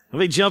Let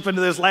me jump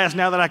into this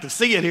now that I can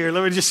see it here.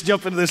 Let me just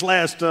jump into this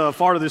last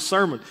part of this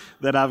sermon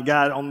that I've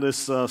got on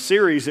this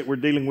series that we're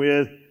dealing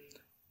with.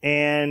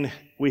 And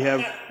we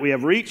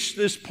have reached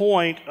this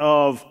point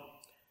of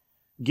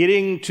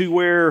getting to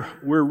where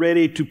we're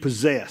ready to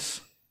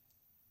possess.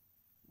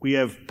 We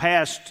have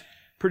passed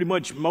pretty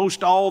much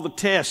most all the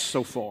tests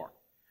so far.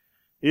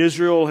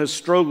 Israel has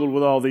struggled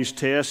with all these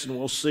tests, and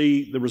we'll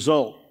see the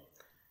result.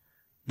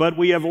 But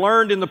we have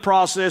learned in the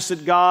process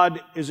that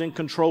God is in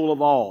control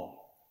of all.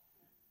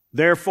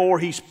 Therefore,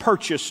 He's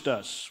purchased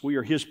us. We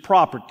are His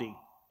property.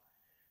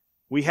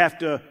 We have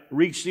to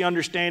reach the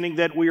understanding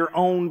that we are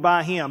owned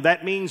by Him.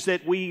 That means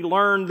that we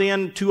learn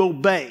then to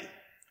obey.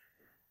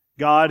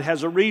 God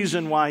has a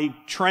reason why He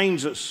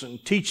trains us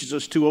and teaches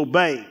us to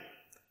obey.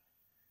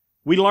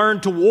 We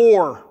learn to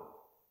war.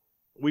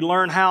 We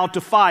learn how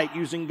to fight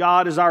using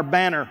God as our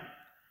banner.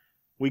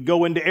 We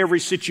go into every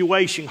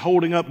situation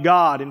holding up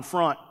God in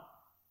front.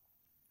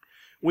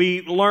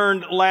 We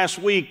learned last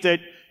week that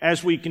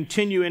as we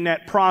continue in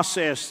that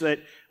process, that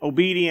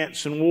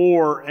obedience and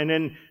war, and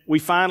then we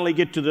finally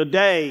get to the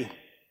day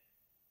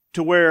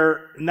to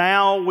where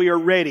now we are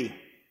ready.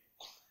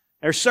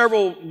 There are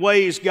several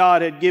ways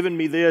God had given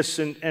me this,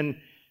 and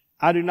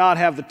I do not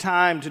have the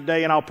time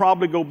today, and I'll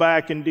probably go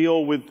back and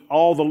deal with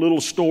all the little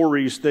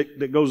stories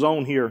that goes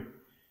on here.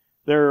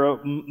 There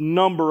are a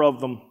number of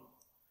them.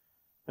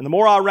 And the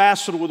more I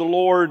wrestled with the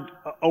Lord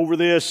over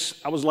this,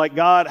 I was like,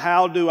 God,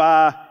 how do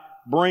I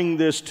bring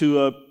this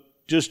to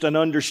just an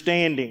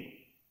understanding?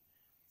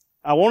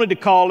 I wanted to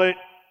call it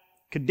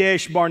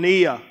Kadesh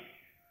Barnea,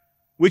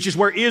 which is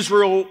where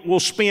Israel will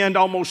spend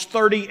almost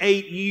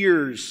 38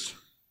 years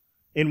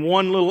in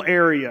one little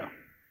area.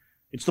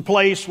 It's the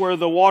place where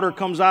the water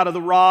comes out of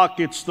the rock.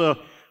 It's the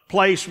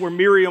place where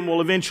Miriam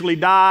will eventually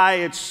die.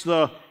 It's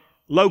the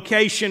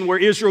location where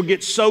Israel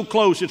gets so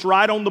close. It's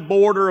right on the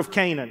border of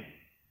Canaan.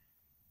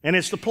 And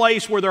it's the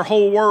place where their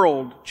whole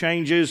world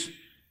changes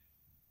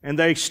and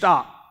they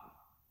stop.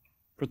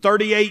 For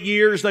 38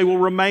 years, they will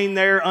remain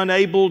there,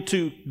 unable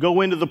to go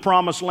into the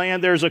promised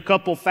land. There's a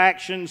couple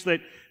factions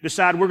that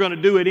decide we're going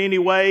to do it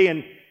anyway,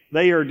 and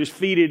they are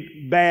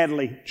defeated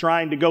badly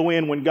trying to go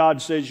in when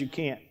God says you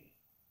can't.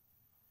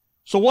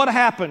 So what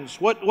happens?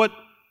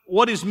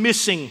 What is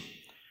missing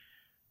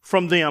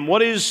from them?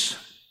 What is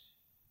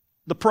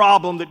the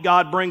problem that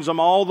God brings them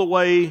all the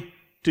way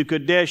to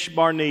Kadesh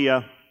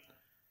Barnea,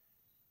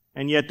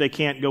 and yet they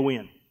can't go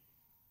in?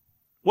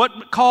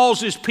 What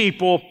causes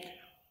people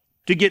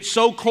to get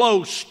so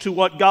close to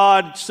what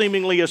God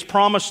seemingly has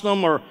promised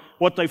them or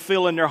what they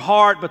feel in their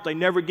heart, but they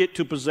never get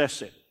to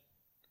possess it?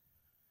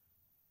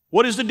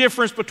 What is the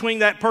difference between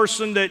that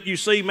person that you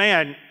see,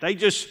 man, they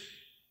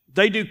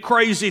do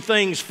crazy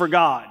things for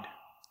God,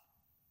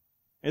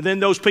 and then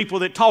those people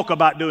that talk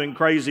about doing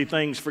crazy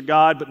things for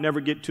God but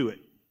never get to it?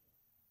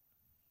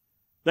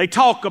 They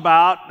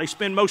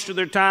spend most of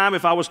their time,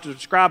 if I was to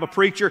describe a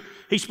preacher,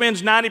 he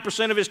spends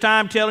 90% of his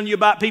time telling you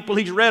about people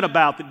he's read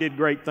about that did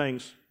great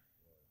things.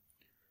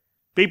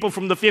 People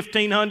from the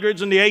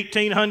 1500s and the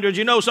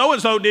 1800s,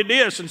 so-and-so did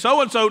this and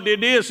so-and-so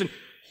did this. And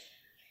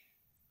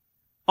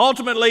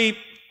ultimately,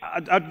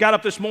 I got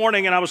up this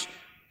morning and I was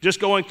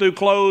just going through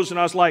clothes and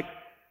I was like,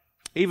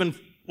 even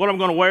what I'm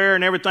going to wear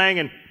and everything.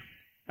 And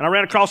I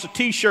ran across a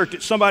t-shirt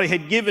that somebody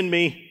had given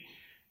me,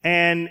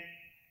 and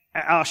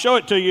I'll show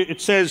it to you.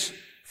 It says,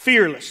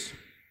 fearless.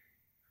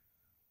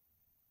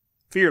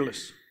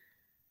 Fearless.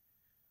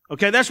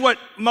 Okay, that's what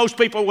most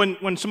people,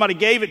 when somebody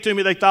gave it to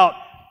me, they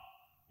thought,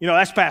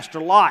 that's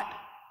Pastor Lott.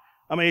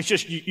 I mean, it's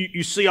just,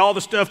 you see all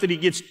the stuff that he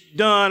gets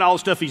done, all the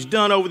stuff he's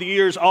done over the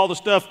years, all the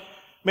stuff.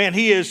 Man,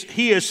 he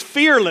is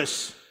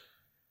fearless.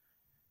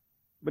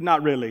 But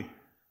not really.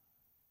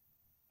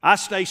 I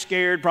stay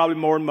scared probably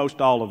more than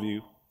most all of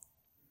you.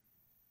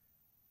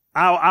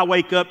 I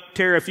wake up,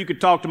 Tara, if you could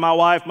talk to my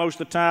wife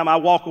most of the time, I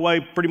walk away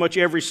pretty much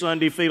every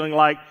Sunday feeling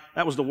like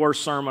that was the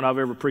worst sermon I've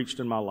ever preached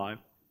in my life.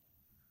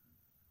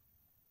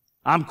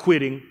 I'm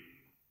quitting.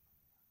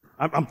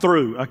 I'm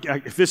through.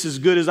 If this is as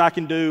good as I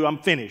can do, I'm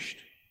finished.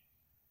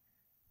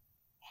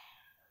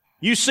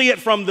 You see it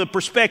from the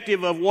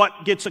perspective of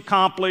what gets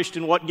accomplished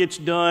and what gets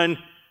done.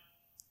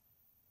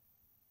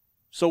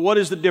 So what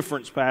is the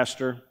difference,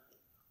 Pastor?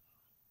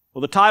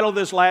 Well, the title of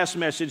this last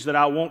message that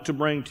I want to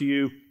bring to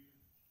you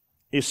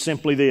is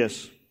simply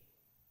this: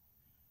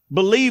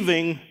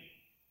 believing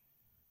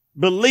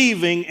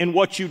in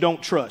what you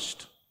don't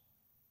trust.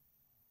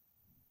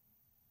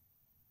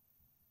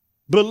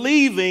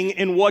 Believing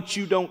in what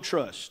you don't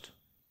trust.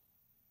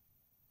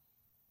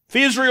 If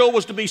Israel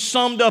was to be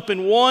summed up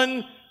in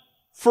one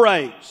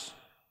phrase,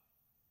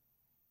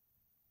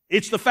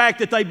 it's the fact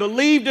that they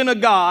believed in a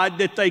God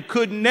that they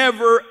could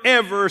never,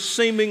 ever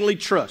seemingly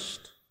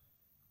trust.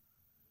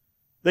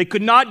 They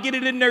could not get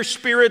it in their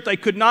spirit. They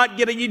could not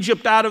get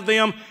Egypt out of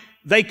them.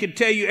 They could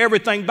tell you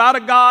everything about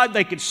a God.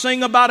 They could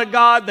sing about a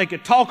God. They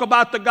could talk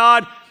about the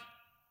God.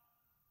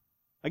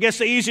 I guess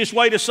the easiest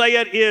way to say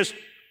it is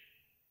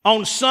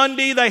on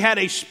Sunday they had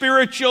a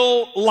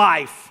spiritual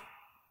life.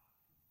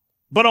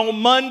 But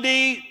on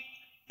Monday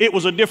it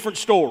was a different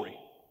story.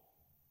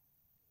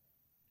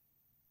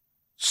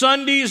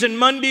 Sundays and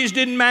Mondays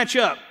didn't match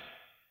up.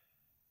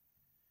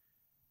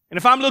 And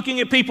if I'm looking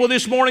at people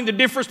this morning, the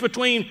difference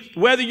between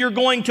whether you're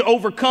going to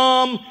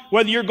overcome,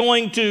 whether you're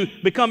going to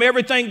become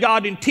everything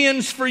God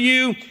intends for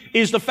you,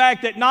 is the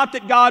fact that not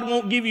that God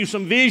won't give you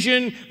some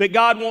vision, that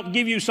God won't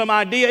give you some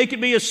idea. It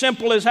could be as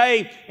simple as,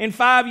 hey, in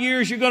 5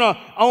 years you're going to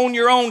own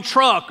your own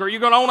truck, or you're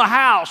going to own a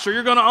house, or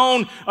you're going to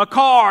own a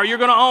car, you're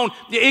going to own,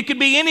 it could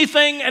be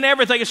anything and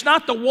everything. It's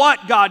not the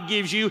what God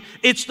gives you,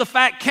 it's the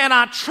fact, can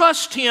I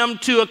trust Him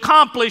to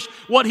accomplish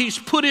what He's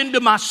put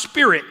into my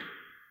spirit?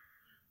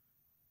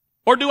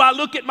 Or do I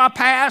look at my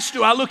past?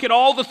 Do I look at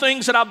all the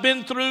things that I've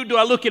been through? Do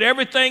I look at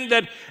everything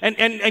that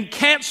and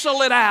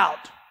cancel it out?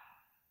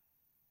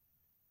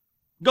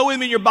 Go with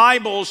me in your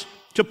Bibles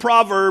to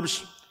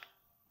Proverbs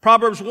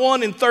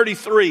 1 and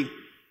 33.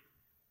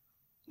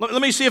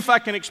 Let me see if I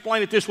can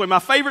explain it this way. My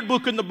favorite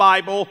book in the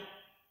Bible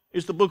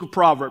is the book of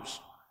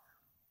Proverbs.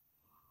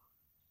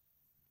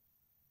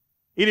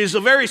 It is a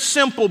very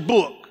simple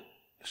book.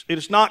 It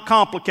is not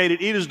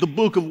complicated. It is the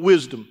book of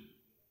wisdom.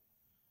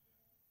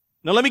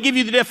 Now let me give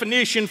you the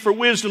definition for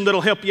wisdom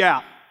that'll help you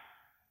out.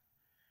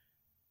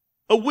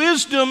 A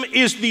wisdom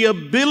is the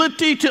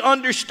ability to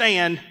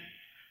understand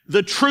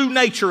the true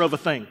nature of a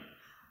thing.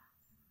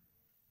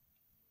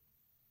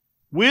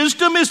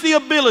 Wisdom is the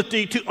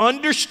ability to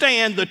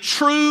understand the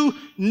true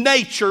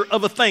nature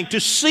of a thing,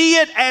 to see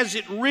it as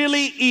it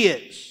really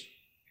is.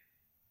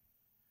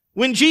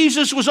 When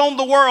Jesus was on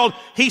the world,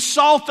 He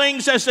saw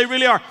things as they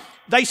really are.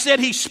 They said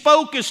He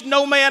spoke as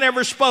no man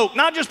ever spoke.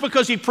 Not just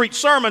because He preached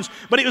sermons,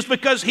 but it was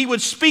because He would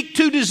speak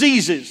to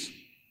diseases.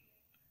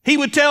 He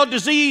would tell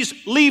disease,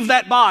 leave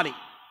that body.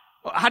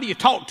 How do you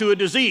talk to a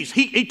disease?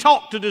 He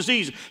talked to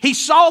diseases. He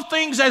saw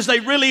things as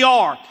they really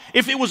are.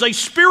 If it was a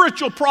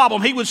spiritual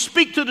problem, He would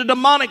speak to the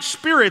demonic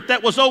spirit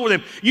that was over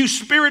them. You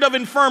spirit of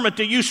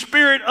infirmity, you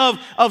spirit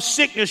of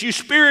sickness, you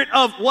spirit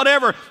of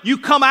whatever, you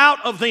come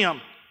out of them.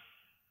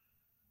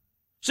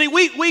 See,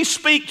 we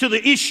speak to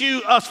the issue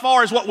as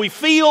far as what we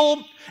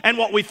feel and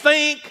what we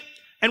think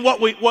and what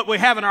we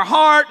have in our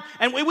heart,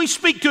 and we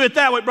speak to it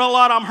that way. Brother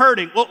Lott, I'm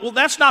hurting. Well,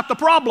 that's not the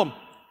problem.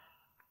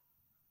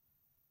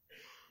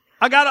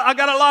 I got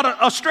a lot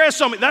of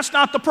stress on me. That's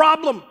not the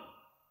problem.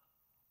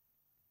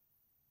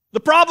 The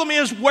problem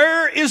is,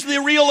 where is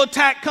the real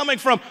attack coming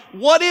from?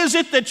 What is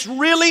it that's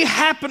really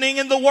happening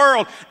in the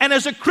world? And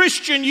as a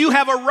Christian, you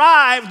have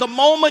arrived the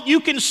moment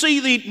you can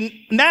see the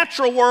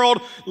natural world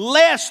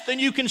less than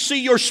you can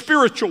see your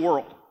spiritual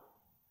world.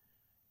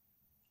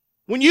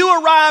 When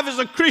you arrive as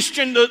a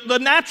Christian, the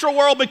natural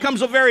world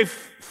becomes a very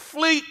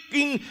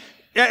fleeting,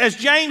 as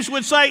James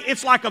would say,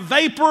 it's like a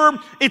vapor.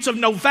 It's of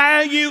no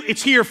value.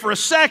 It's here for a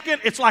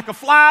second. It's like a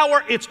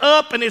flower. It's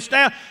up and it's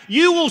down.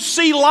 You will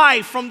see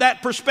life from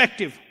that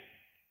perspective.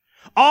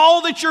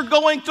 All that you're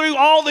going through,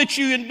 all that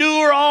you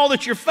endure, all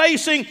that you're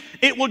facing,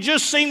 it will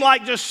just seem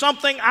like just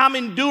something I'm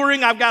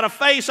enduring, I've got to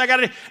face,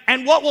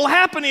 and what will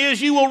happen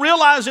is you will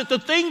realize that the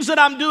things that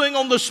I'm doing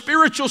on the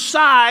spiritual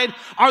side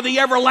are the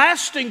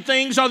everlasting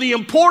things, are the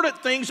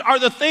important things, are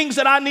the things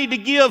that I need to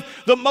give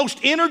the most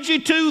energy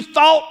to,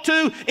 thought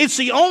to. It's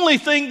the only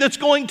thing that's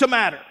going to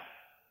matter.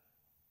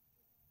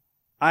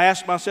 I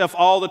ask myself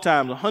all the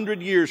time,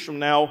 100 years from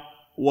now,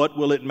 what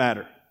will it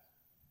matter?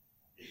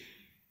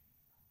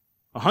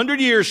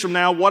 100 years from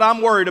now, what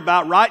I'm worried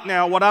about right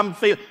now, what I'm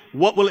feeling,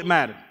 what will it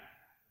matter?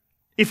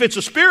 If it's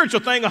a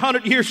spiritual thing,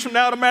 100 years from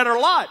now, it'll matter a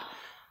lot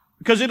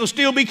because it'll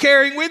still be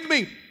carrying with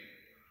me.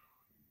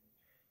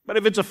 But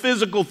if it's a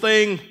physical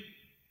thing,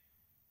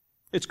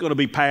 it's going to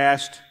be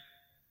past.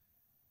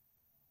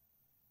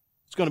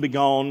 It's going to be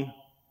gone.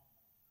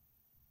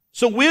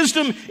 So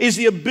wisdom is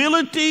the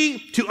ability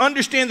to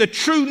understand the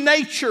true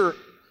nature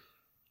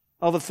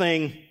of a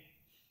thing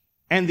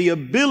and the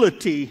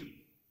ability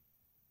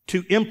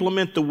to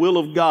implement the will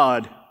of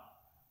God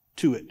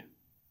to it.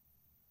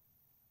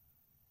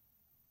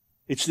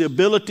 It's the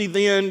ability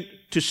then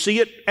to see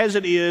it as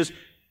it is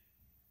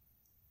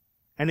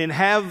and then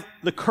have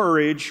the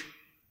courage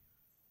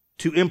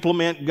to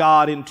implement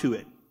God into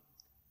it.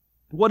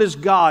 What does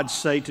God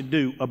say to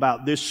do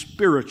about this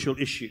spiritual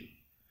issue?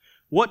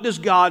 What does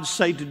God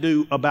say to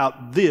do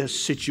about this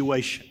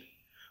situation?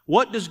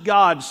 What does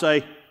God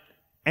say?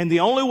 And the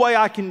only way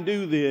I can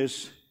do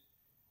this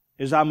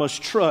is I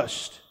must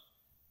trust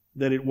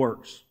that it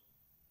works.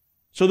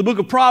 So the book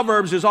of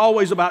Proverbs is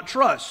always about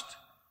trust.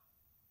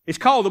 It's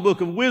called the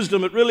book of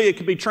wisdom. It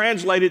can be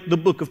translated the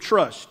book of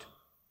trust.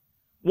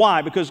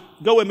 Why? Because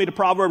go with me to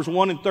Proverbs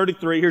 1 and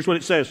 33. Here's what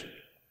it says.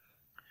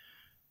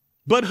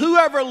 But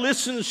whoever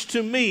listens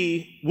to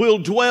me will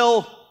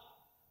dwell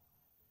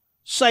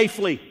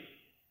safely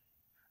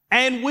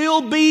and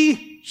will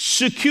be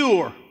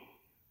secure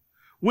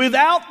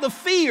without the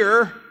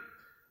fear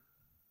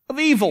of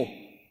evil.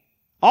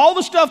 All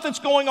the stuff that's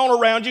going on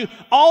around you,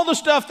 all the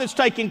stuff that's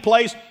taking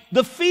place,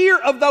 the fear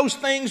of those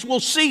things will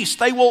cease.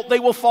 They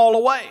will fall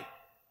away.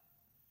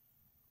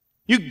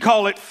 You can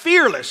call it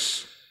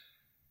fearless.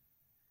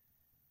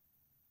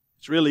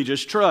 It's really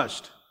just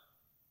trust.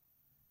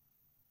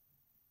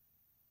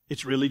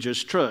 It's really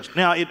just trust.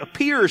 Now, it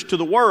appears to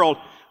the world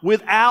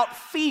without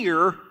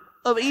fear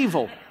of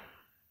evil.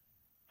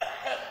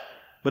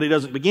 But he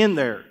doesn't begin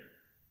there.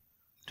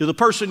 To the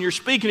person you're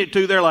speaking it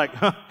to, they're like,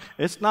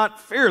 it's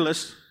not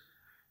fearless.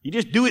 You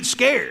just do it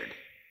scared.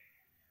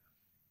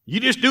 You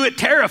just do it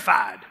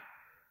terrified.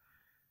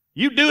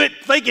 You do it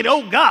thinking,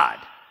 oh God.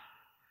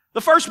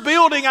 The first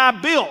building I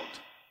built,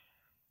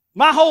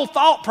 my whole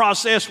thought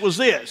process was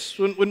this.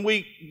 When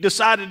we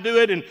decided to do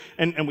it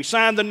and we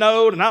signed the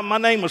note and my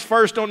name was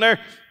first on there,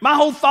 my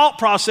whole thought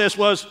process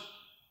was,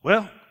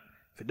 well,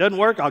 if it doesn't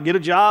work, I'll get a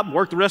job,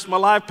 work the rest of my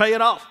life, pay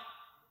it off.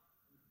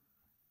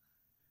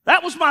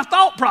 That was my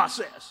thought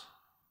process.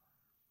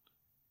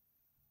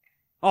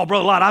 Oh,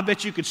 Brother Lott, I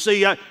bet you could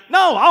see. No,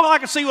 all I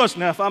could see was,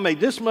 now, if I made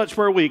this much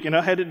per week and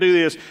I had to do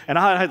this and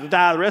I had to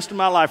die the rest of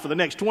my life for the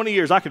next 20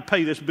 years, I could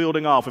pay this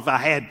building off if I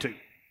had to.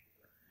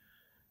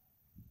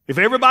 If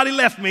everybody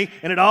left me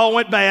and it all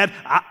went bad,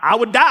 I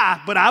would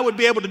die, but I would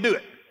be able to do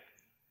it.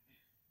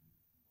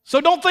 So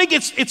don't think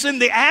it's in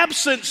the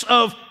absence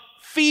of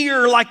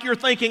fear like you're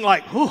thinking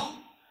like, oh,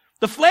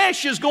 the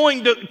flesh is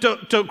going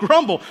to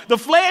grumble. The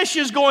flesh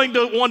is going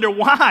to wonder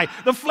why.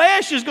 The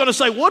flesh is going to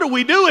say, what are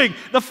we doing?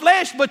 The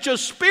flesh, but your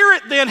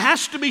spirit then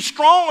has to be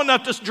strong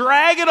enough to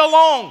drag it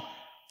along.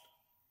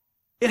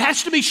 It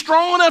has to be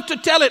strong enough to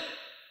tell it,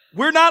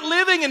 we're not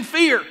living in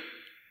fear.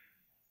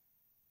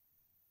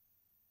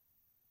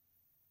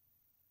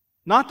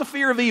 Not the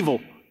fear of evil.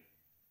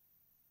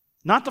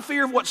 Not the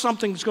fear of what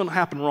something's going to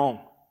happen wrong.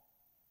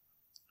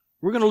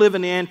 We're going to live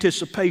in the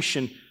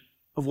anticipation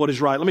of what is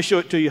right. Let me show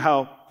it to you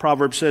how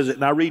Proverbs says it.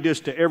 And I read this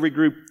to every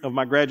group of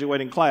my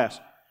graduating class.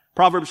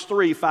 Proverbs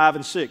 3, 5,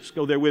 and 6.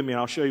 Go there with me and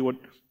I'll show you what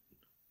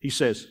he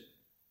says.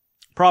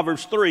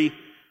 Proverbs 3,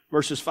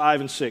 verses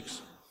 5 and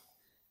 6.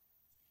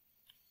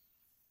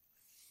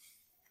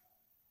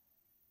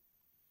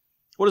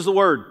 What is the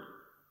word?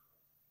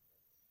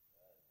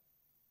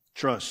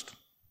 Trust.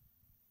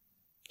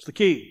 It's the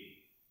key.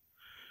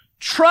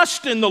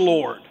 Trust in the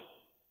Lord.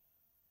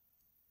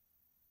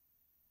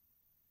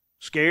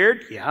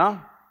 Scared? Yeah.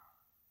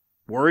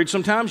 Worried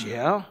sometimes?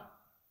 Yeah.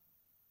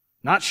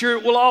 Not sure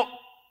it will all?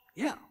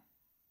 Yeah.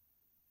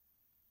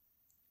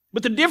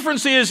 But the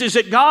difference is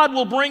that God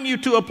will bring you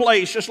to a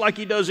place just like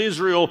He does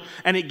Israel,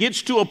 and it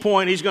gets to a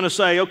point He's going to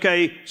say,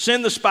 okay,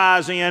 send the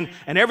spies in,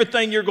 and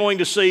everything you're going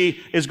to see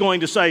is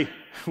going to say,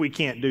 we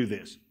can't do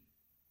this.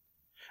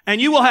 And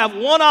you will have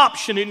one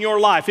option in your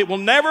life. It will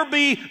never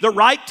be the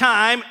right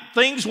time.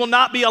 Things will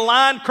not be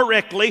aligned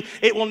correctly.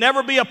 It will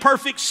never be a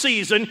perfect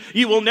season.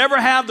 You will never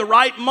have the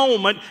right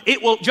moment.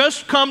 It will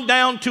just come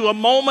down to a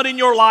moment in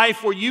your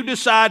life where you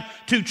decide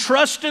to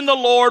trust in the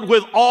Lord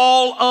with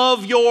all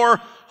of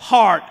your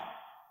heart.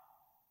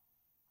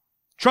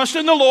 Trust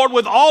in the Lord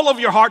with all of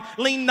your heart.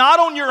 Lean not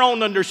on your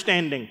own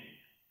understanding,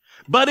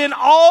 but in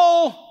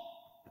all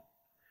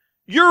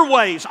your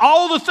ways,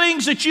 all the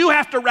things that you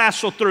have to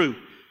wrestle through.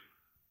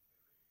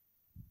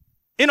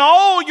 In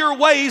all your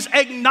ways,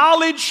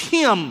 acknowledge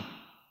Him.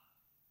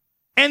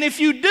 And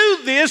if you do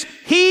this,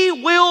 He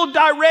will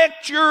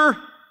direct your...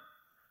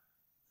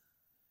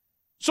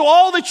 So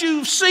all that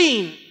you've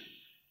seen,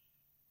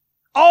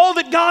 all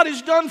that God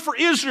has done for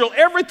Israel,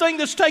 everything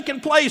that's taken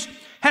place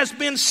has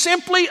been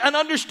simply an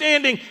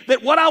understanding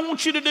that what I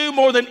want you to do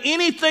more than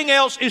anything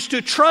else is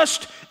to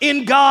trust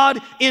in God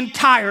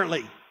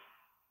entirely.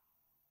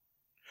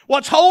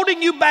 What's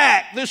holding you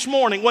back this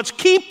morning, what's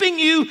keeping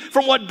you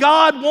from what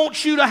God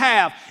wants you to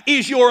have,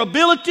 is your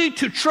ability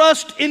to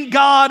trust in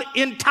God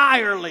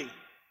entirely.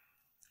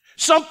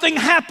 Something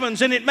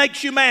happens and it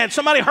makes you mad.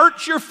 Somebody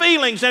hurts your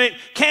feelings and it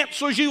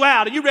cancels you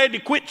out. Are you ready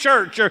to quit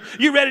church? Or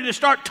you're ready to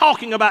start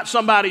talking about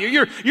somebody? Or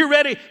you're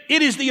ready.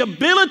 It is the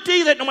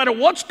ability that no matter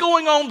what's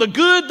going on, the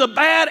good, the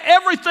bad,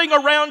 everything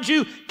around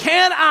you,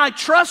 can I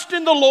trust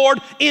in the Lord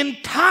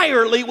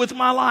entirely with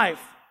my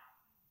life?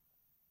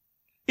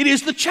 It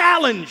is the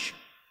challenge.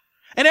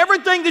 And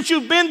everything that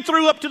you've been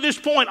through up to this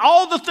point,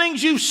 all the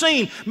things you've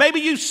seen,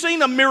 maybe you've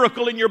seen a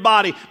miracle in your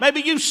body.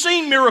 Maybe you've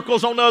seen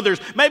miracles on others.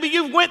 Maybe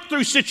you've went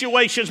through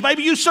situations.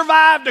 Maybe you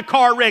survived a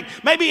car wreck.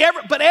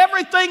 But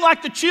everything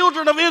like the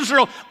children of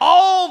Israel,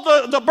 all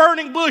the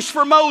burning bush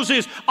for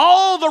Moses,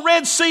 all the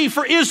Red Sea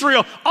for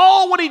Israel,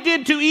 all what he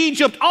did to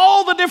Egypt,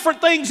 all the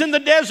different things in the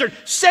desert,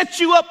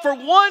 set you up for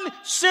one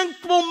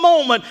simple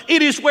moment.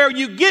 It is where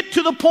you get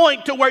to the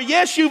point to where,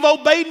 yes, you've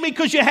obeyed me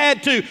because you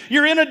had to.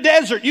 You're in a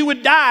desert. You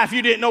would die if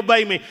you didn't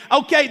obey me.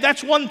 Okay,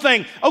 that's one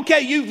thing. Okay,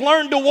 you've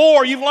learned to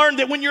war. You've learned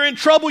that when you're in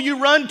trouble, you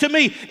run to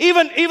me.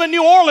 Even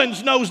New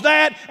Orleans knows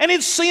that, and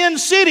it's Sin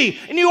City.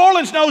 And New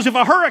Orleans knows if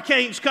a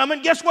hurricane's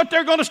coming, guess what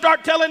they're going to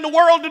start telling the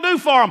world to do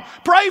for them?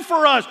 Pray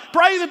for us.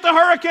 Pray that the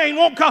hurricane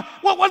won't come.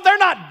 Well, they're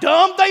not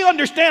dumb. They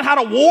understand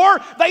how to war.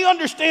 They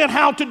understand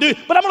how to do.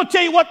 But I'm going to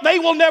tell you what they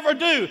will never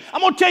do.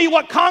 I'm going to tell you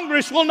what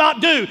Congress will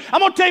not do. I'm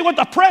going to tell you what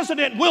the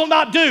president will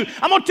not do.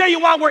 I'm going to tell you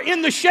why we're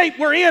in the shape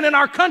we're in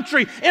our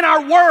country, in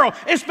our world.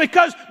 It's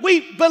because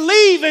we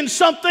believe in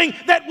something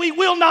that we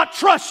will not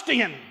trust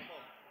in.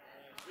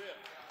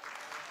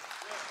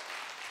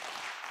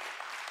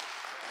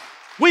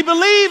 We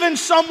believe in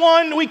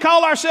someone, we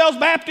call ourselves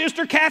Baptists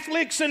or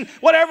Catholics and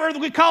whatever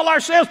we call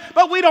ourselves,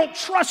 but we don't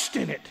trust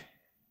in it.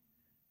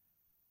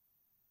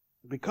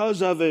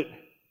 Because of it,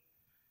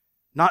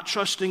 not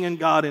trusting in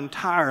God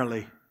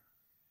entirely,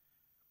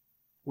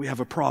 we have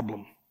a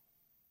problem.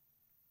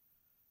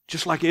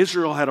 Just like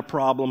Israel had a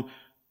problem,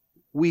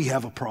 we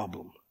have a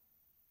problem.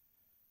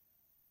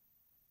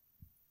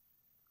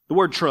 The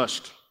word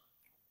trust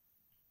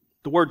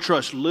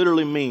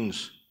literally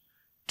means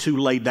to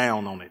lay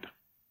down on it.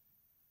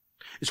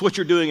 It's what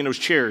you're doing in those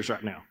chairs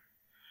right now.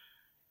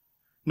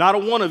 Not a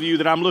one of you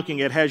that I'm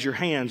looking at has your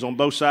hands on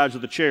both sides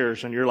of the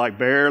chairs and you're like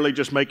barely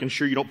just making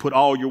sure you don't put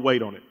all your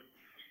weight on it.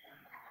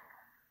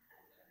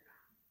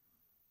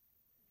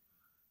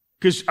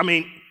 Because,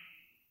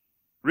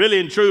 really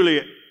and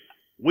truly,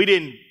 we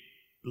didn't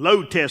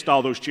load test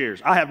all those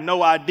chairs. I have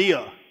no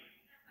idea.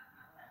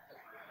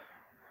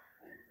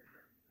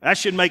 That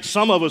should make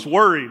some of us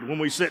worried when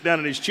we sit down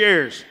in these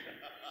chairs.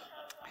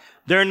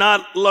 They're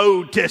not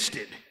load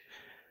tested.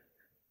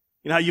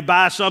 You know how you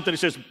buy something that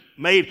says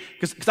made,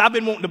 because I've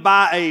been wanting to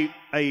buy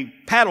a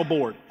paddle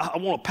board. I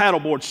want a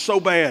paddle board so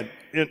bad.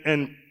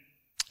 And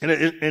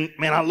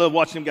man, I love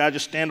watching them guys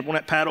just stand up on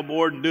that paddle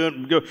board and do it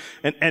and go.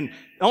 And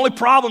the only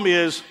problem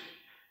is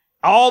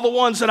all the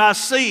ones that I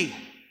see,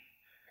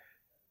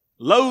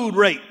 load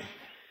rate,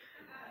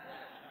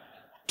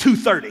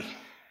 230.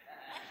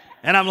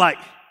 And I'm like,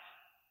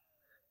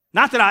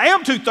 not that I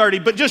am 230,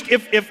 but just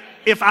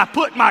if I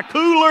put my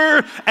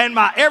cooler and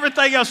my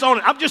everything else on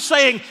it, I'm just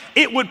saying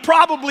it would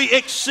probably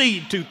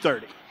exceed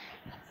 230.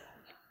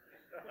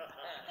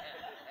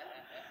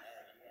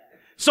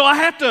 So I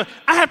have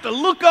to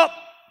look up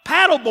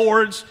paddle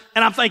boards,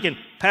 and I'm thinking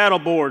paddle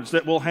boards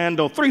that will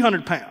handle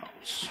 300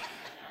 pounds.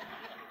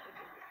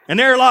 And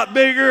they're a lot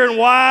bigger and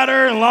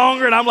wider and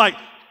longer, and I'm like,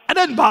 that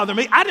doesn't bother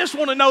me. I just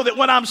want to know that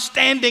when I'm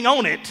standing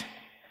on it,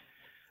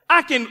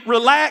 I can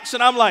relax,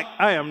 and I'm like,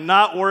 I am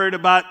not worried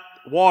about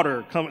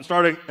water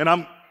starting,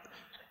 and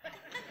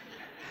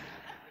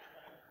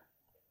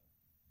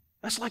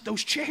that's like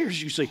those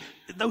chairs you see.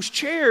 Those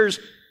chairs,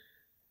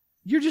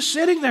 you're just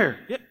sitting there.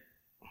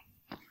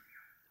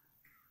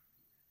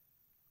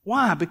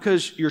 Why?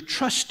 Because you're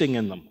trusting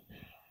in them.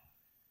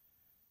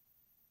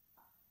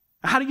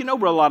 How do you know,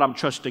 Brother Lott, I'm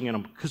trusting in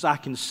them? Because I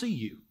can see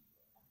you.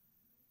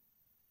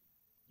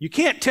 You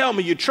can't tell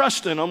me you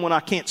trust in them when I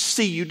can't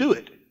see you do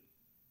it.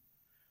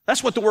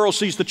 That's what the world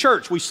sees the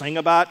church. We sing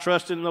about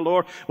trusting in the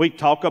Lord. We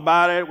talk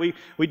about it.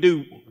 We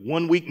do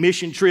 1-week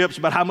mission trips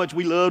about how much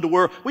we love the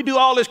world. We do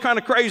all this kind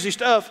of crazy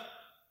stuff.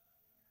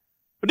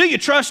 But do you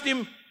trust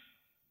Him?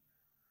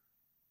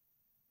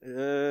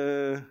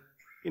 Brother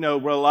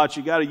Lott,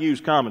 you got to use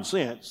common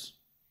sense.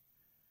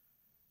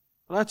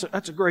 Well,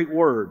 that's a great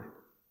word.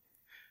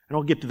 And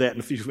I'll get to that in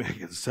a few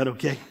minutes. Is that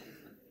okay?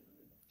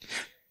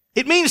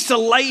 It means to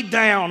lay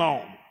down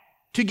on,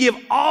 to give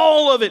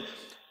all of it.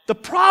 The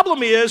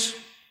problem is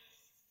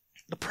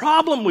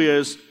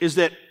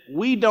that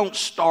we don't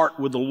start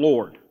with the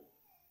Lord.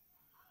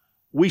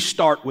 We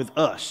start with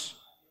us.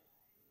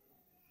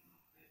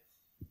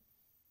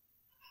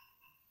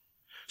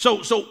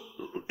 So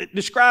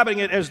describing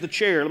it as the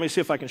chair, let me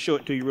see if I can show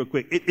it to you real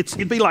quick.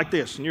 It'd be like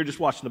this, and you're just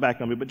watching the back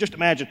of me, but just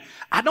imagine,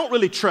 I don't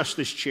really trust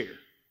this chair.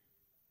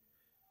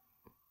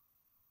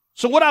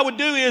 So what I would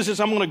do is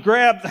I'm going to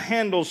grab the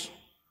handles,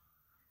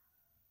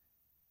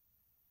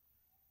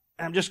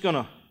 and I'm just going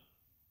to,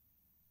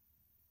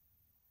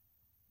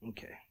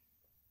 okay.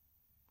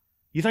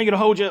 You think it'll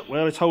hold you up?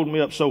 Well, it's holding me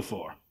up so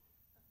far.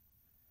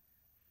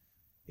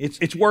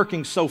 It's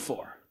working so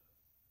far.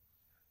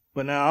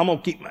 But now I'm going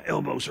to keep my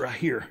elbows right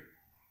here.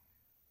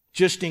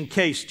 Just in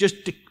case.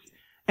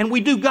 And we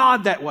do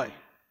God that way.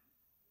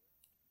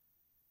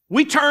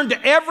 We turn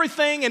to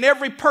everything and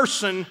every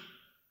person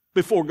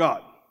before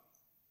God.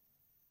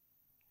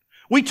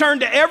 We turn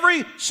to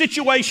every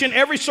situation,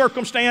 every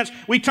circumstance.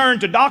 We turn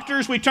to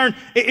doctors.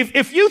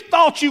 If you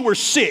thought you were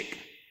sick,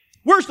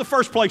 where's the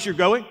first place you're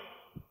going?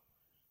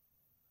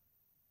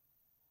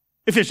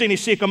 If there's any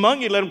sick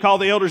among you, let them call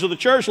the elders of the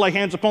church, lay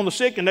hands upon the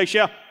sick, and they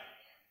shall.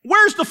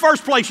 Where's the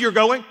first place you're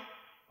going?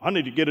 I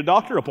need to get a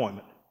doctor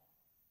appointment.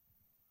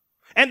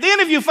 And then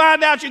if you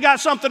find out you got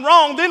something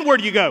wrong, then where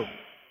do you go?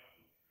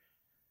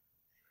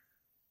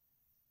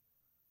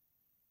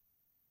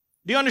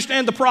 Do you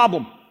understand the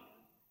problem?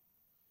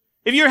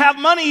 If you have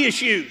money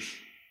issues,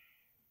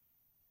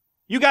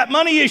 you got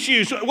money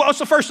issues, what's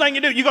the first thing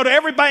you do? You go to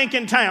every bank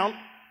in town.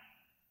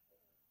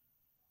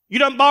 You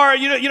don't borrow,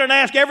 you don't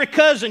ask every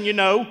cousin you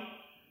know.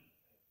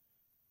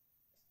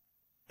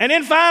 And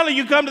then finally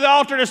you come to the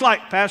altar and it's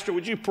like, Pastor,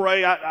 would you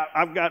pray?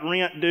 I've got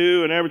rent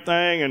due and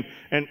everything,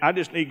 and I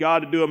just need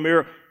God to do a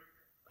miracle.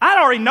 I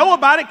already know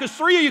about it because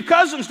 3 of your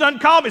cousins done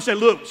called me and said,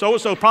 look,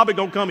 so-and-so probably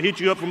going to come and hit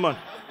you up for money.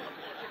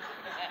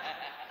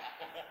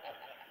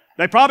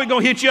 They probably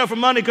going to hit you up for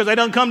money because they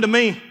done come to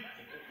me.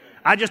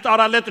 I just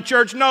thought I'd let the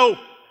church know.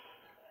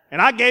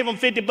 And I gave them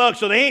 $50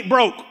 so they ain't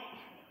broke.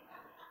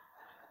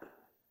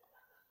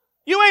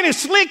 You ain't as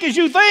slick as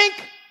you think.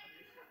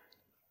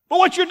 But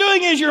what you're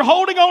doing is you're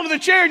holding on to the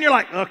chair and you're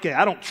like, okay,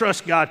 I don't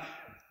trust God.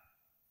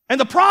 And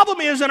the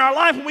problem is in our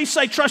life when we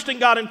say trusting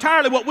God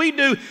entirely, what we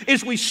do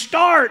is we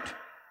start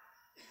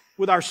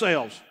with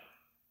ourselves.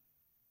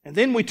 And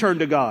then we turn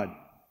to God.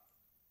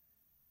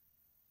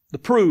 The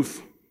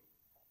proof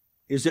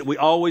is that we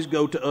always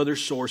go to other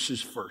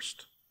sources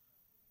first.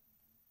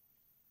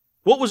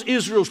 What was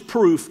Israel's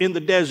proof in the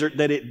desert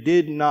that it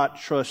did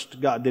not trust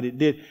God, that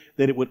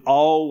it would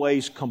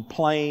always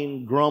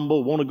complain,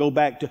 grumble, want to go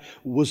back to,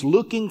 was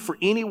looking for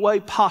any way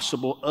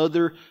possible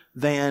other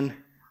than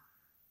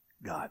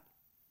God.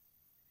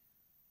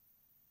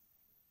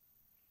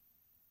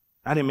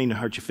 I didn't mean to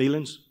hurt your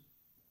feelings.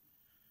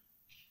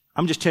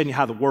 I'm just telling you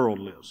how the world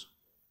lives.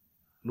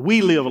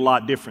 We live a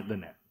lot different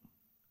than that.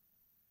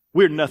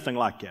 We're nothing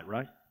like that,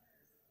 right?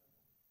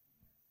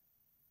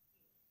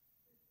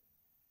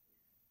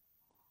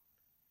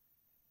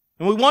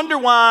 And we wonder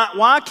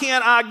why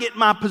can't I get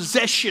my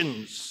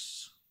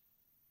possessions?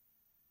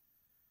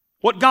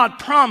 What God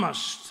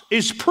promised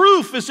is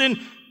proof is in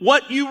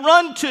what you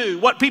run to,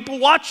 what people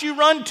watch you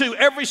run to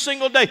every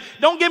single day.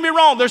 Don't get me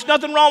wrong. There's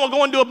nothing wrong with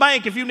going to a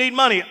bank if you need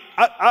money.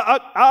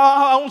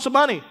 I want some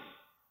money.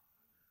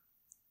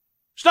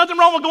 There's nothing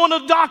wrong with going to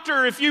the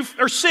doctor if you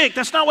are sick.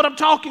 That's not what I'm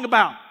talking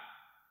about.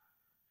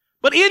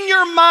 But in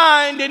your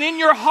mind and in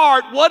your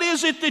heart, what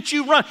is it that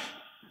you run?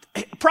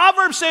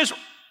 Proverbs says,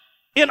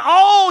 in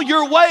all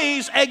your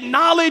ways,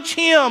 acknowledge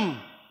Him.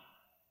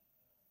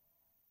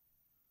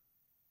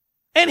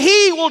 And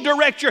He will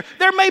direct your...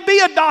 There may be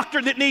a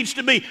doctor that needs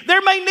to be.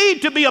 There may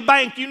need to be a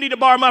bank you need to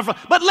borrow money from.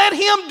 But let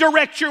Him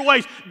direct your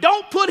ways.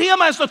 Don't put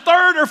Him as the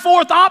third or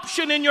fourth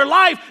option in your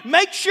life.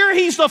 Make sure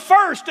He's the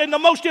first and the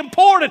most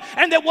important.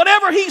 And that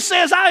whatever He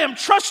says, I am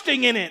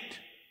trusting in it.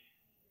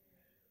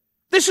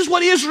 This is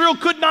what Israel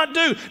could not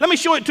do. Let me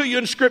show it to you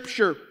in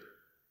Scripture.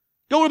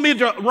 Go with me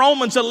to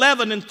Romans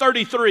 11 and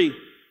 33.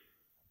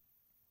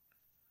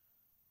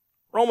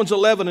 Romans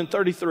 11 and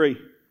 33.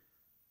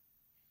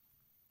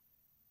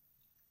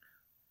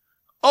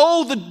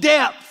 Oh, the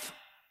depth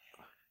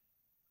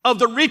of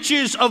the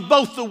riches of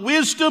both the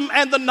wisdom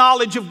and the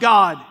knowledge of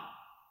God.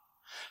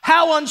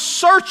 How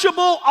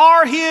unsearchable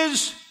are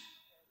His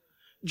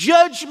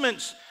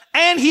judgments,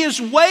 and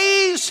His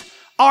ways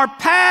are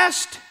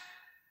past.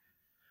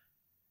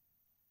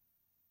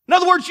 In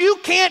other words, you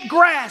can't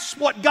grasp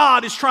what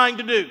God is trying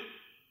to do.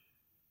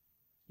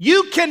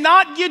 You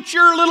cannot get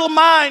your little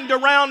mind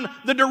around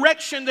the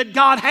direction that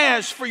God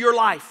has for your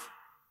life.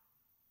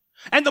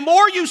 And the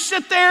more you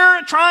sit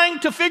there trying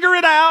to figure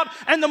it out,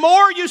 and the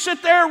more you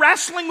sit there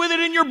wrestling with it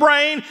in your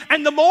brain,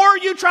 and the more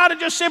you try to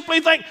just simply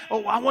think,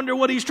 oh, I wonder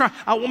what He's trying,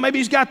 well, maybe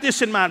He's got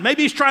this in mind.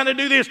 Maybe He's trying to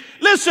do this.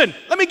 Listen,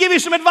 let me give you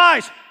some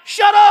advice.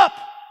 Shut up.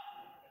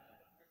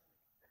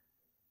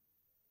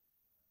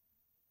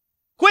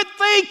 Quit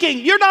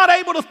thinking. You're not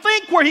able to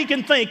think where He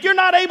can think. You're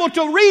not able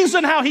to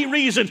reason how He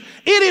reasons.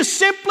 It is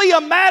simply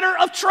a matter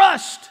of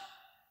trust.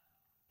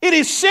 It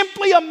is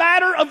simply a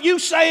matter of you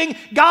saying,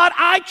 God,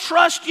 I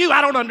trust you. I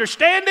don't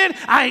understand it.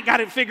 I ain't got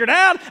it figured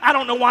out. I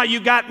don't know why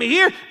you got me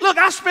here. Look,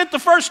 I spent the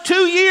first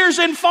 2 years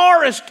in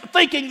Forest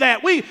thinking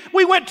that. We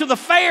went to the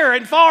fair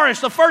in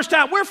Forest the first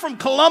time. We're from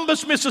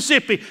Columbus,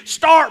 Mississippi,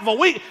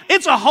 Starkville.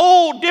 It's a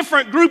whole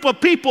different group of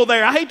people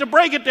there. I hate to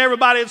break it to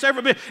everybody. It's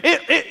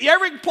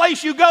every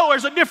place you go,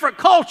 there's a different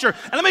culture.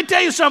 And let me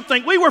tell you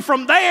something. We were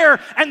from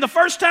there, and the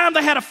first time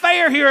they had a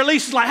fair here,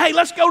 Lisa's like, hey,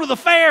 let's go to the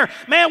fair.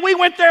 Man, we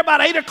went there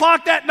about 8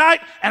 o'clock that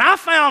night, and I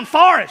found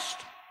Forest.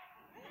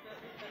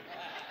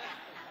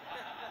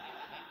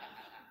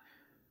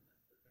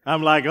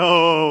 I'm like,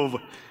 oh,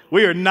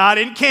 we are not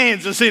in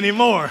Kansas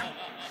anymore.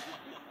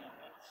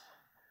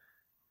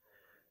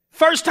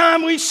 First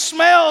time we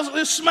smell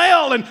this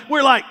smell, and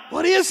we're like,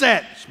 what is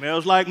that? It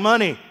smells like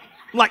money.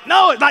 I'm like,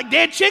 no, it's like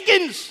dead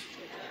chickens.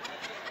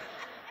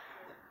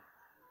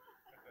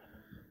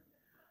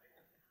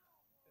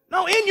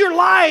 No, in your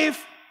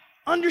life,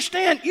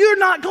 understand, you're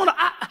not going to...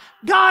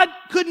 God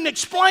couldn't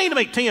explain to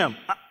me, Tim,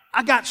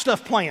 I got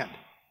stuff planned.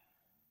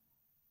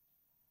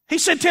 He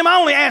said, Tim, I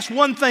only ask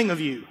one thing of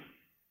you.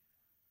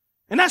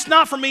 And that's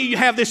not for me to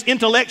have this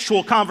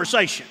intellectual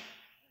conversation.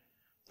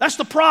 That's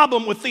the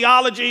problem with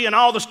theology and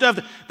all the stuff.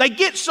 They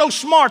get so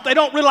smart, they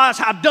don't realize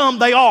how dumb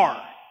they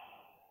are.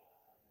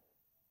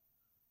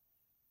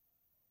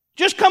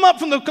 Just come up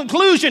from the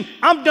conclusion,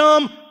 I'm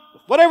dumb,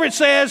 whatever it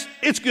says,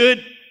 it's good.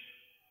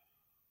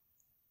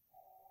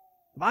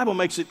 The Bible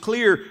makes it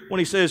clear when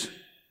He says,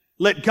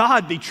 let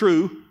God be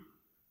true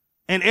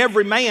and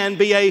every man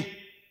be a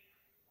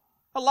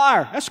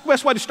liar. That's the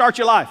best way to start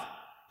your life.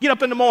 Get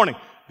up in the morning.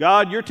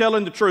 God, you're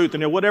telling the truth,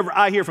 and whatever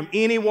I hear from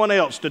anyone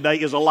else today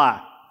is a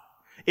lie.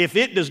 If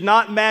it does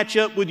not match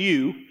up with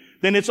you,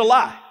 then it's a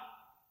lie.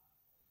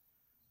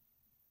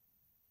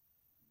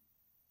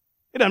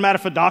 It doesn't matter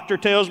if a doctor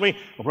tells me,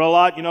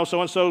 well,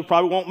 so-and-so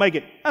probably won't make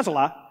it. That's a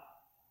lie.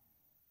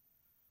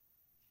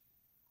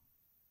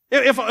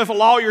 If a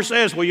lawyer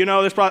says,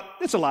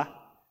 it's a lie.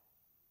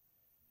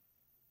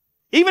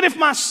 Even if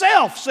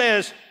myself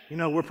says,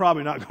 we're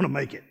probably not going to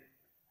make it.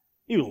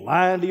 You're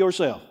lying to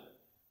yourself.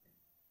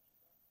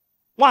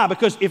 Why?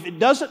 Because if it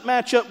doesn't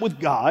match up with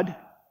God,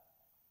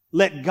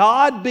 let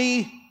God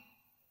be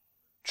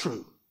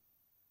true.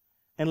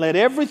 And let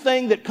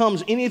everything that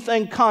comes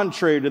anything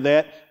contrary to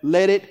that,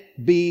 let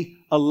it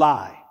be a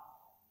lie.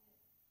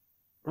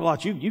 A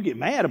lot, you get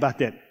mad about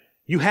that.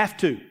 You have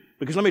to.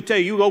 Because let me tell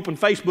you, you open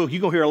Facebook,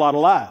 you're going to hear a lot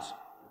of lies.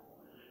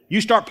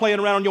 You start playing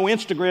around on your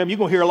Instagram, you're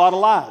going to hear a lot of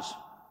lies.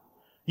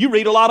 You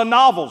read a lot of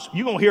novels,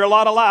 you're going to hear a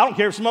lot of lies. I don't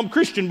care if some of them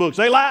Christian books,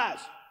 they lies.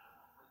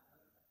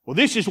 Well,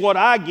 this is what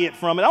I get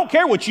from it. I don't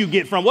care what you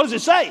get from it. What does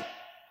it say?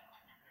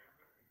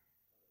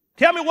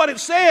 Tell me what it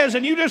says,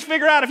 and you just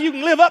figure out if you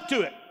can live up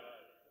to it.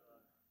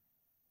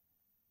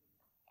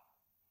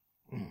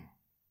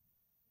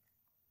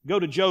 Go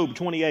to Job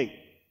 28,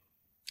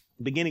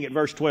 beginning at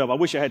verse 12. I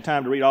wish I had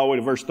time to read all the way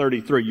to verse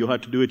 33. You'll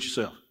have to do it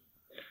yourself.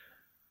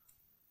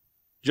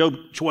 Job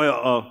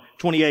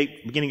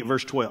 28, beginning at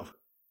verse 12.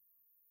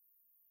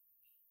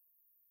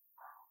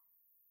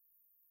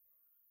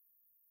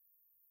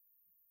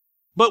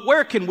 But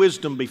where can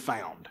wisdom be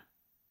found?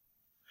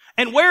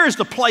 And where is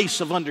the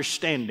place of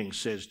understanding,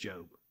 says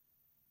Job?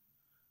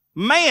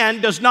 Man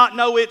does not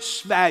know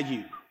its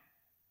value,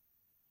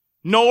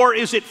 nor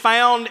is it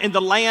found in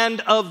the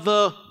land of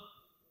the...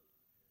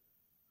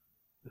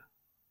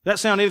 That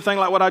sound anything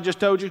like what I just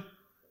told you?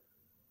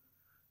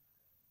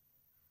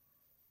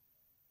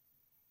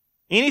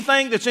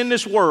 Anything that's in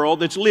this world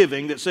that's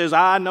living that says,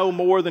 I know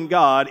more than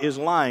God, is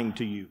lying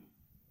to you.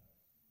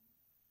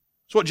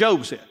 That's what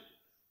Job said.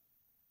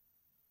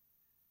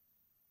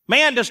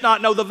 Man does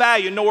not know the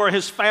value, nor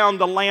has found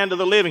the land of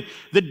the living.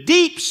 The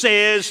deep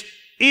says,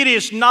 it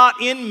is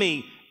not in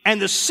me. And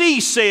the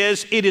sea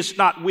says, it is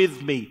not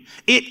with me.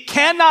 It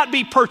cannot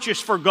be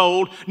purchased for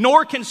gold,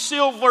 nor can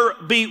silver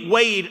be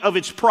weighed of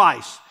its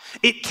price.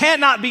 It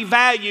cannot be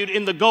valued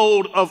in the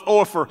gold of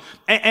Ophir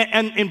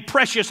and in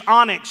precious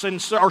onyx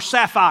or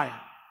sapphire.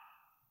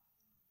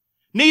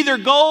 Neither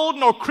gold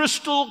nor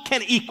crystal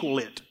can equal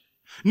it,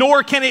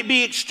 nor can it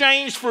be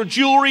exchanged for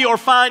jewelry or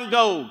fine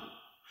gold.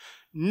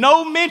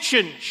 No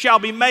mention shall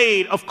be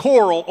made of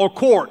coral or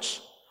quartz,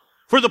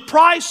 for the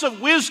price of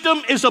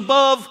wisdom is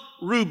above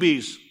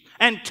rubies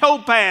and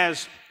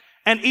topaz,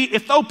 and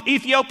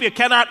Ethiopia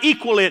cannot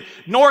equal it,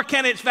 nor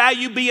can its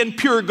value be in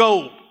pure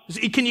gold.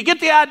 Can you get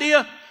the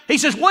idea? He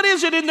says, what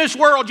is it in this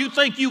world you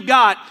think you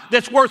got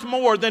that's worth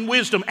more than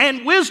wisdom?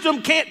 And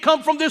wisdom can't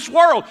come from this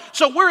world.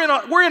 So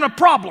we're in a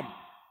problem.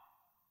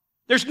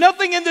 There's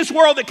nothing in this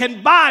world that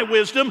can buy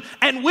wisdom,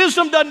 and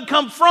wisdom doesn't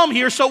come from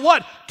here. So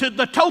what? To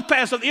the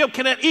topaz of the Ethiopia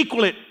cannot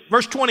equal it.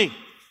 Verse 20.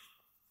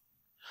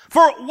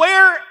 For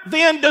where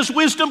then does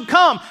wisdom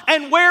come?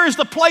 And where is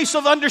the place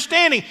of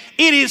understanding?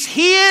 It is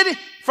hid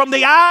from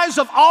the eyes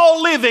of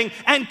all living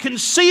and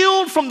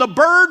concealed from the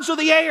birds of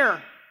the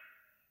air.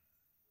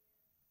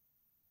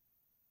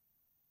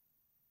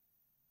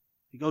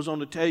 He goes on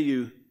to tell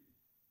you,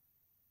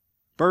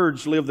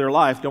 birds live their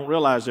life, don't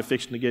realize they're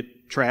fixing to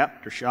get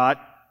trapped or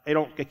shot.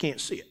 They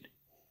can't see it.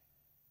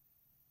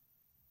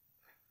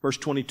 Verse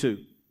 22.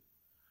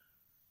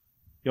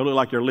 You'll look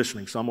like you're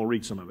listening, so I'm going to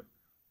read some of it.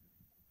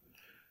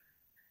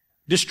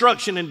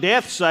 Destruction and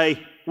death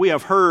say, we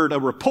have heard a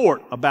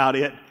report about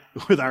it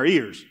with our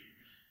ears.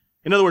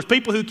 In other words,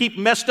 people who keep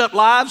messed up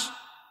lives,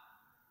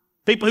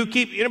 people who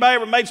anybody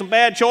ever made some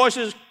bad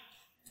choices,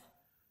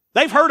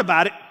 they've heard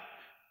about it.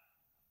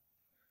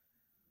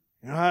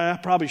 I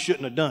probably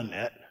shouldn't have done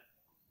that.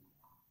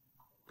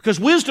 Because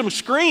wisdom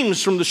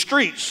screams from the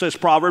streets, says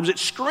Proverbs. It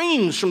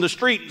screams from the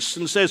streets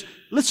and says,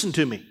 listen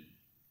to me.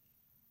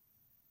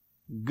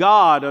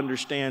 God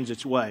understands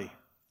its way,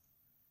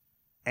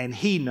 and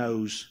He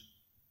knows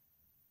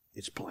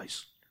its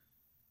place.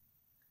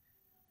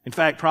 In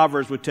fact,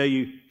 Proverbs would tell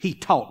you, He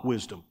taught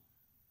wisdom.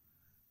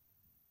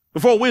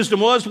 Before wisdom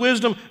was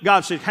wisdom,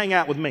 God said, hang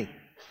out with me.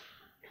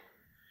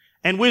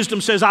 And wisdom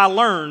says, I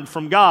learned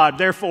from God,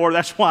 therefore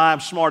that's why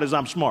I'm smart as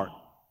I'm smart.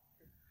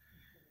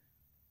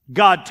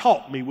 God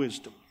taught me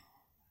wisdom.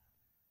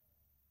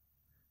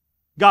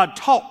 God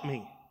taught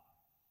me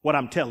what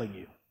I'm telling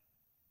you.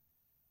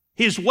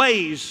 His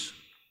ways,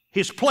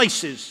 His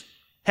places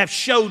have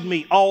showed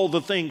me all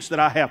the things that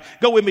I have.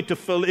 Go with me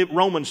to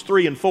Romans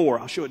 3 and 4.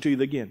 I'll show it to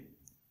you again.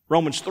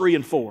 Romans 3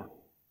 and 4.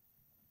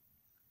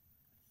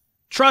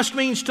 Trust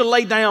means to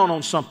lay down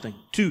on something,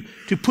 to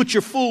put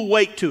your full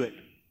weight to it.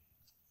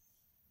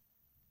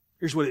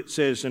 Here's what it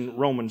says in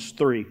Romans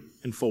 3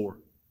 and 4.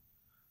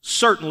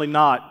 Certainly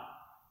not.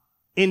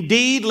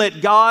 Indeed,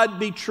 let God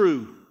be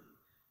true,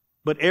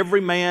 but every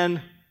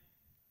man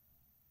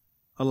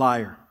a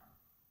liar.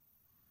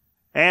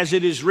 As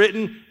it is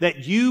written,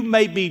 that you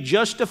may be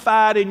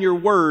justified in your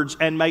words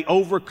and may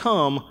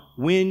overcome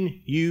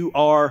when you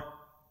are.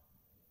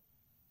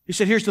 He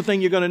said, here's the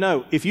thing you're going to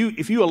know. If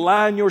you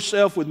align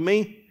yourself with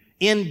me,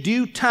 in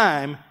due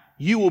time,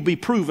 you will be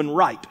proven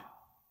right.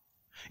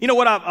 You know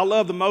what I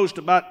love the most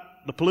about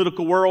the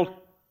political world?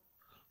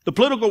 The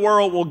political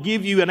world will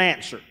give you an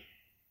answer.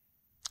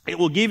 It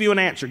will give you an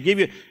answer,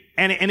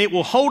 and it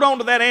will hold on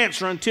to that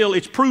answer until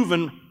it's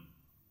proven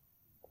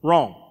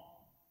wrong.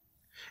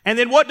 And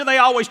then what do they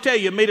always tell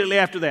you immediately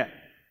after that?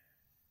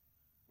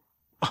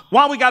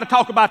 Why we got to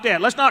talk about that?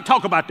 Let's not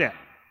talk about that.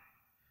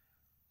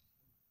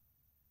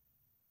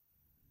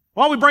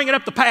 Why are we bringing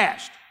up the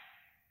past?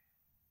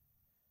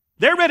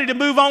 They're ready to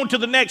move on to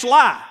the next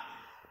lie.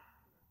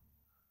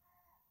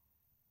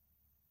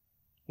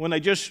 When they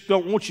just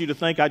don't want you to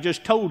think, I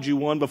just told you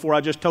one before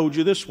I just told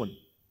you this one.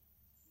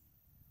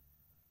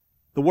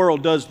 The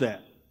world does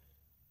that.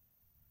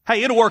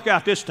 Hey, it'll work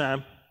out this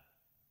time.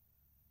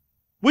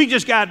 We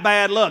just got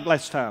bad luck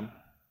last time.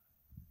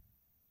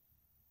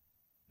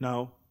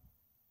 No.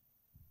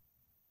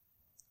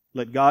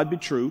 Let God be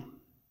true.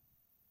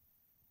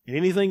 And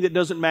anything that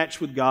doesn't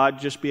match with God,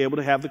 just be able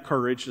to have the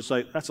courage to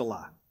say, that's a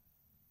lie.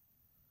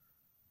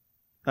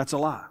 That's a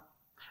lie.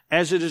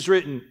 As it is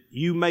written,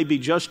 you may be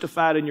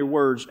justified in your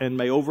words and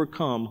may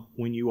overcome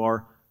when you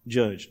are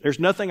judged. There's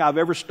nothing I've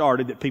ever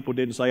started that people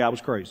didn't say I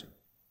was crazy.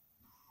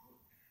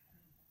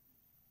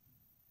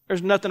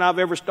 There's nothing I've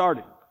ever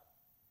started.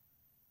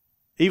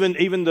 Even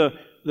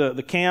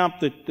the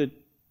camp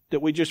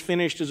that we just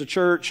finished as a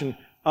church, and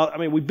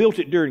we built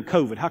it during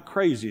COVID. How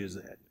crazy is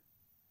that?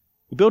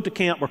 We built a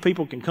camp where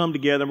people can come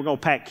together, and we're going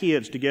to pack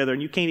kids together,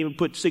 and you can't even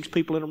put 6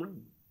 people in a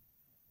room.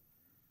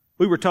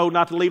 We were told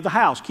not to leave the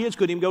house. Kids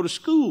couldn't even go to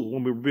school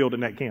when we were building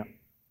that camp.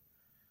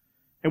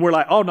 And we're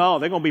like, oh no,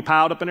 they're going to be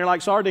piled up in there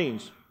like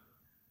sardines.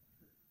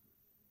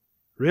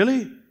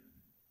 Really?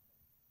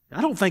 I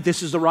don't think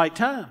this is the right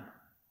time.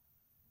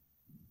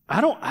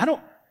 I don't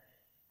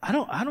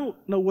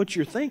know what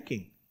you're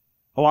thinking.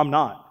 Oh, I'm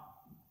not.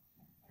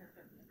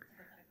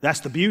 That's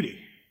the beauty.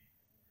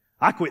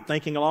 I quit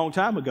thinking a long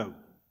time ago.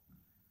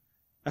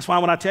 That's why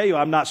when I tell you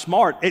I'm not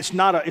smart, it's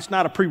not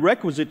a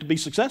prerequisite to be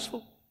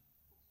successful.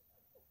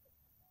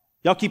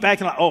 Y'all keep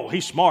acting like, oh,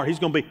 he's smart. He's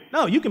going to be.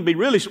 No, you can be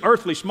really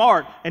earthly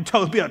smart and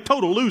be a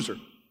total loser.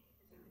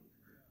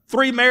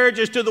 3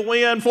 marriages to the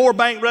wind, 4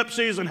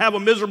 bankruptcies, and have a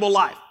miserable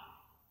life.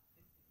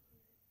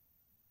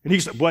 And he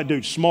said, boy,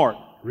 dude's smart.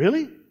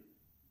 Really?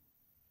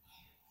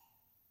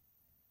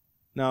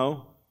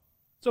 No.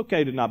 It's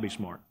okay to not be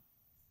smart.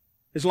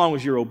 As long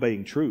as you're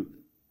obeying truth.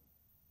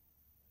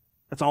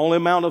 That's the only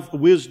amount of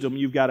wisdom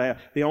you've got to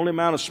have. The only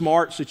amount of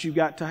smarts that you've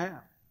got to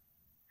have.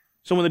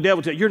 So when the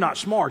devil tells you, you're not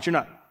smart, you're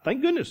not.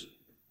 Thank goodness.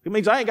 It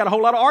means I ain't got a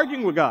whole lot of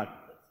arguing with God.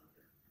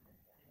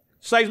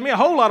 Saves me a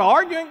whole lot of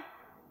arguing.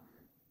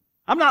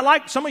 I'm not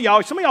like some of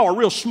y'all. Some of y'all are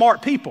real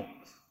smart people.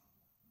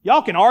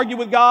 Y'all can argue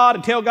with God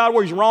and tell God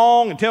where He's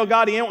wrong and tell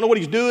God He don't know what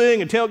He's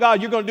doing and tell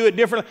God you're going to do it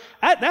differently.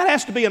 That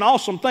has to be an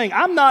awesome thing.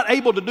 I'm not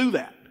able to do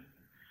that.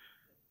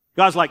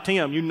 God's like,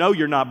 Tim, you know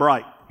you're not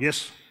bright.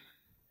 Yes.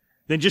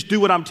 Then just do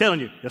what I'm telling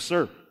you. Yes,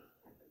 sir.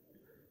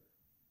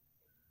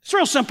 It's a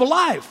real simple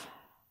life.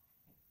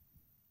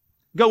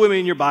 Go with me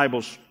in your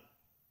Bibles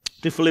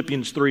to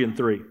Philippians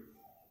 3:3.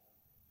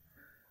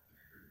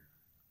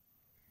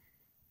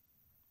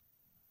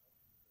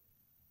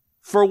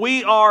 For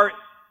we are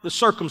the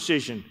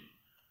circumcision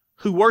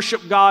who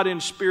worship God in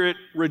spirit,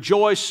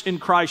 rejoice in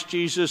Christ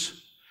Jesus,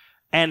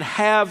 and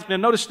have, now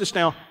notice this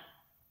now,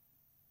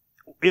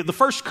 the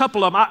first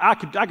couple of them,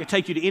 I could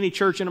take you to any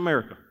church in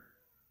America.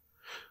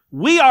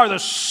 We are the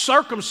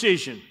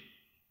circumcision,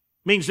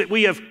 means that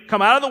we have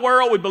come out of the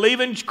world, we believe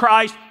in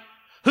Christ,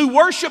 who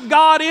worship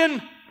God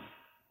in,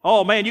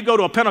 oh man, you go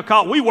to a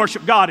Pentecost, we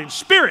worship God in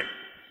spirit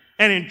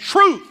and in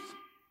truth.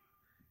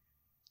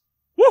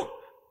 Woo!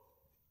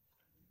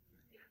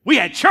 We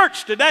had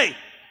church today.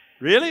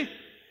 Really?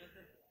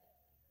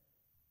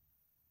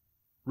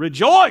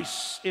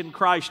 Rejoice in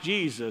Christ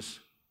Jesus.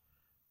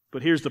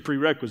 But here's the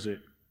prerequisite.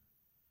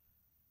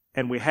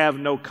 And we have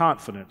no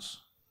confidence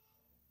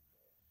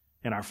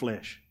in our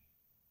flesh.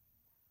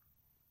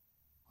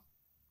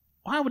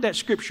 Why would that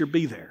scripture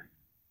be there?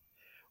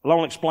 Well, I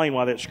want to explain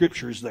why that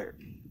scripture is there.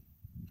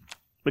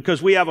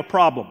 Because we have a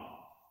problem.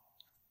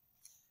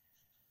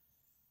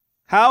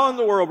 How in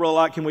the world, Brother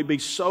Locke, can we be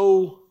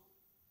so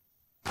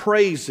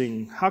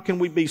praising? How can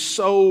we be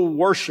so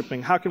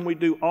worshiping? How can we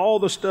do all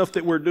the stuff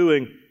that we're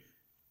doing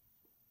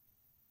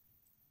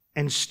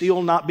and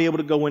still not be able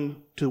to go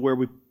into where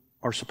we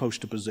are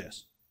supposed to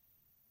possess?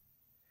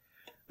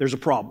 There's a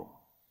problem.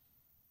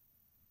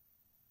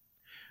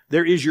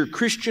 There is your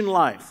Christian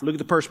life. Look at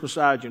the person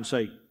beside you and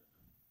say,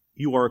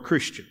 you are a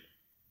Christian.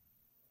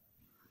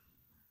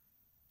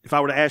 If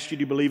I were to ask you,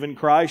 do you believe in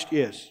Christ?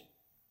 Yes.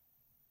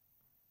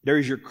 There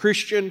is your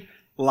Christian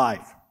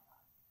life.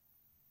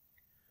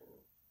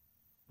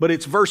 But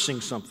it's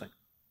versing something.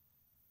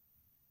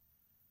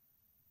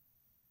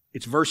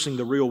 It's versing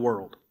the real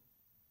world.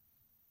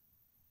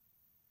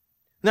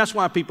 And that's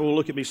why people will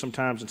look at me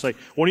sometimes and say,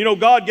 well, you know,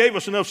 God gave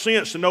us enough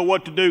sense to know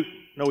what to do.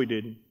 No, He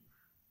didn't.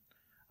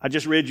 I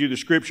just read you the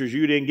scriptures.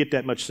 You didn't get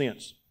that much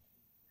sense.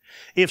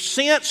 If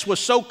sense was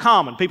so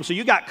common, people say,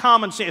 you got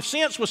common sense. If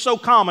sense was so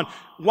common,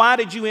 why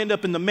did you end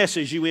up in the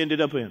message you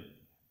ended up in?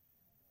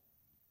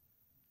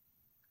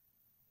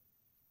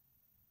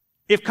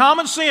 If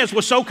common sense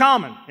was so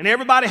common, and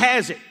everybody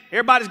has it,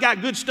 everybody's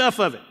got good stuff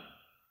of it,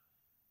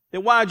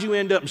 then why did you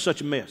end up in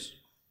such a mess?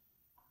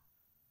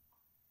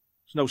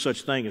 There's no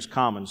such thing as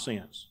common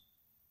sense.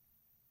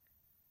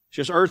 It's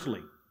just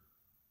earthly.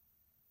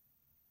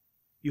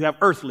 You have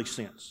earthly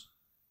sense.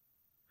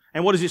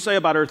 And what does He say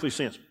about earthly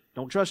sense?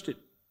 Don't trust it.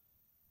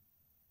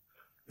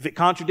 If it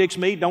contradicts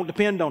me, don't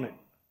depend on it.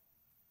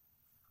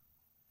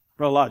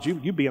 Brother Lodge,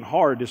 you being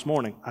hard this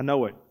morning. I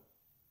know it.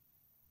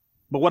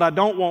 But what I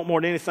don't want more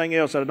than anything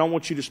else, I don't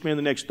want you to spend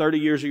the next 30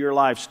 years of your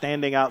life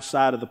standing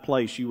outside of the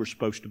place you were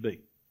supposed to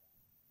be.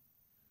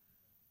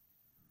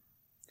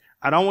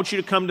 I don't want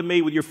you to come to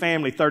me with your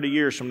family 30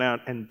 years from now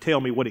and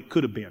tell me what it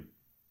could have been,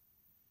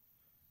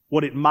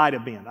 what it might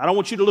have been. I don't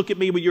want you to look at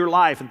me with your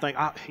life and think,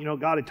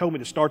 God had told me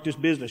to start this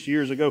business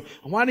years ago.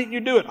 Why didn't you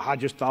do it? I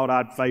just thought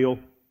I'd fail.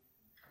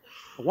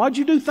 Why'd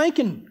you do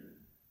thinking?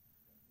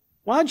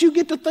 Why'd you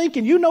get to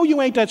thinking? You know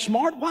you ain't that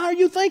smart. Why are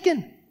you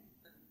thinking?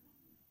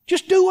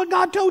 Just do what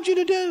God told you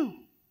to do.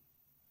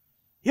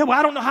 Yeah, well,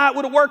 I don't know how it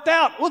would have worked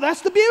out. Well,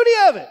 that's the beauty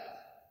of it.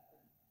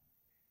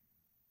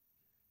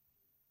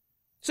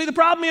 See, the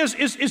problem is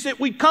that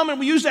we come and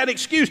we use that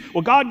excuse.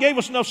 Well, God gave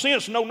us enough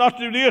sense to know not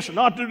to do this and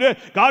not to do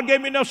that. God gave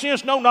me enough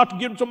sense to know not to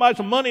give somebody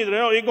some money that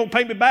ain't going to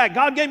pay me back.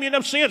 God gave me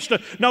enough sense to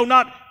know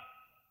not.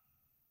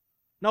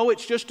 No,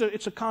 it's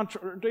a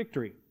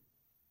contradictory.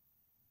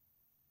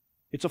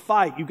 It's a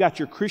fight. You've got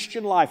your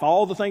Christian life,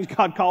 all the things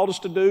God called us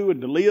to do and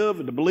to live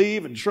and to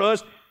believe and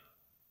trust.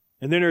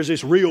 And then there's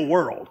this real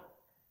world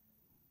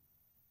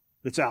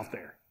that's out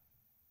there.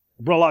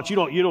 Brother Lotz, you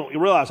don't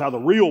realize how the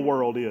real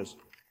world is.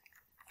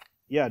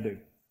 Yeah, I do.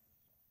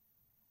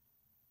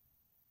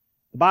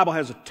 The Bible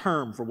has a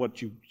term for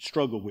what you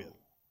struggle with.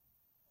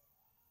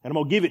 And I'm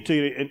going to give it to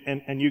you,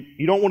 and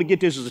you don't want to get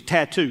this as a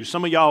tattoo.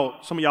 Some of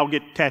y'all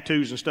get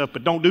tattoos and stuff,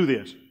 but don't do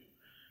this.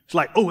 It's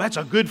like, oh, that's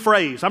a good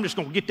phrase. I'm just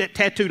going to get that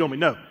tattooed on me.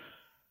 No.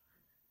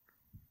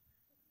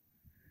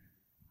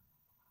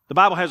 The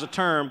Bible has a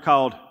term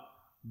called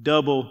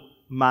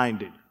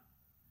double-minded.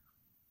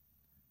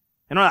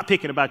 And I'm not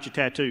picking about your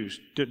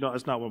tattoos. No,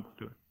 that's not what I'm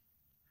doing.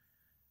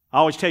 I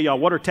always tell y'all,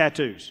 what are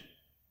tattoos?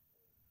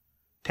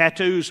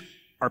 Tattoos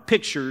are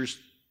pictures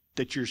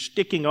that you're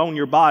sticking on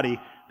your body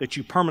that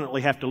you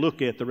permanently have to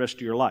look at the rest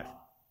of your life.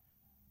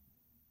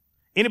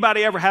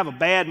 Anybody ever have a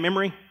bad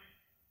memory?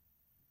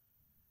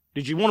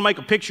 Did you want to make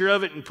a picture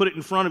of it and put it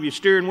in front of your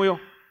steering wheel?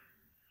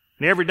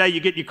 And every day you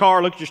get in your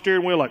car, look at your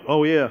steering wheel like,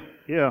 oh yeah,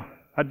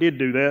 I did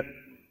do that.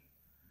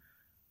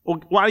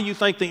 Well, why do you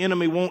think the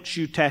enemy wants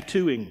you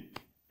tattooing?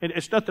 And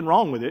it's nothing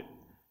wrong with it.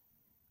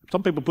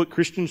 Some people put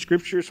Christian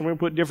scripture, some people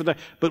put different things.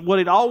 But what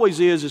it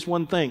always is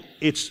one thing.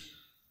 It's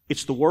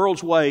the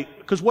world's way.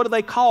 Because what do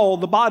they call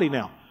the body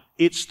now?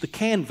 It's the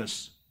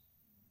canvas.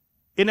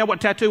 Isn't that what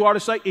tattoo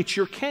artists say? It's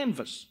your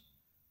canvas.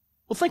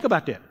 Well, think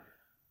about that.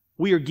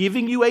 We are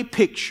giving you a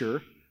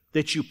picture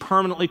that you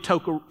permanently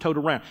tote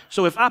around.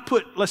 So if I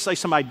put, let's say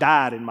somebody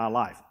died in my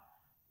life,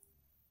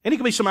 and it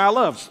could be somebody I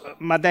love,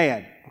 my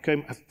dad.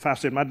 Okay, if I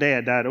said my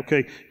dad died,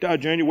 okay,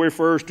 died January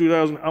 1st,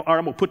 2000, all right,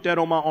 I'm going to put that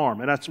on my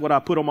arm, and that's what I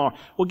put on my arm.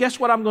 Well, guess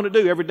what I'm going to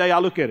do every day I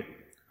look at it?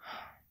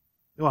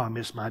 Oh, I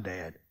miss my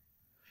dad.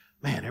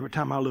 Man, every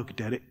time I look at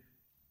that,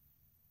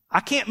 I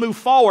can't move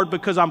forward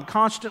because I'm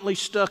constantly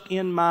stuck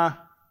in my...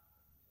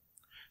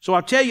 So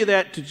I'll tell you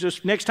that to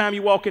just next time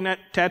you walk in that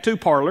tattoo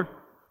parlor,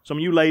 some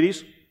of you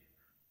ladies,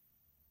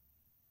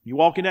 you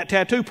walk in that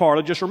tattoo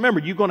parlor, just remember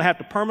you're going to have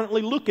to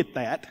permanently look at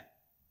that,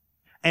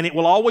 and it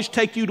will always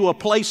take you to a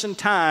place and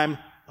time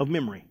of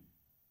memory.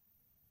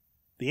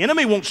 The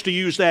enemy wants to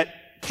use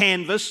that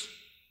canvas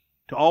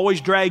to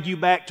always drag you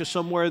back to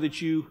somewhere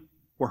that you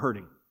were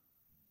hurting.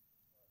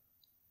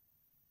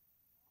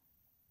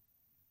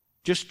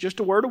 Just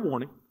a word of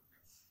warning.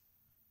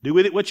 Do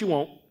with it what you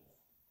want.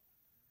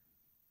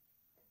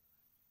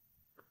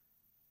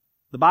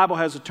 The Bible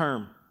has a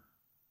term.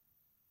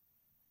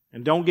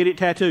 And don't get it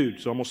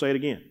tattooed, so I'm going to say it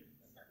again.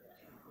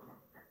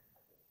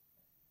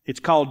 It's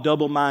called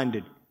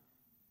double-minded.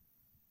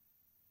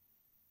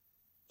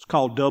 It's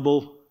called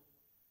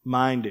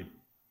double-minded.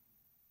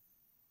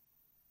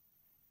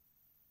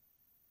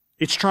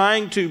 It's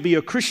trying to be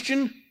a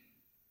Christian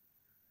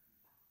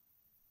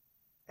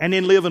and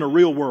then live in a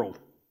real world.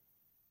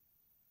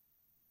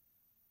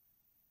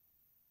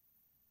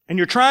 And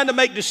you're trying to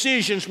make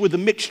decisions with a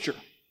mixture.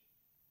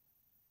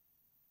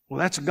 Well,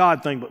 that's a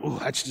God thing, but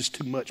that's just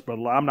too much,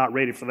 brother. I'm not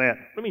ready for that. What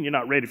do you mean you're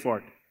not ready for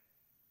it?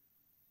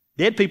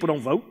 Dead people don't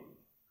vote.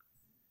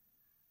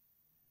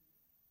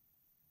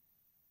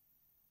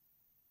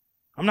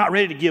 I'm not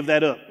ready to give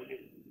that up.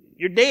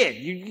 You're dead.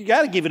 You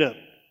got to give it up.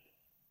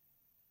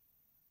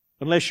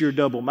 Unless you're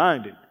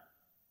double-minded.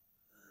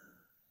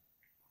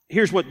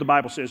 Here's what the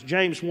Bible says.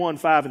 James 1,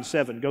 5, and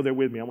 7. Go there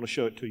with me. I want to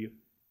show it to you.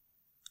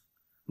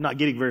 I'm not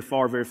getting very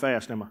far very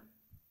fast, am I?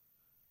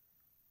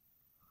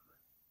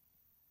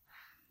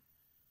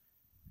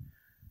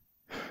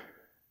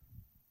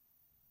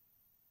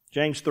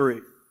 James 3.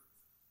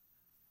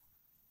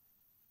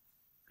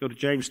 Go to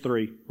James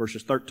 3,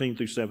 verses 13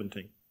 through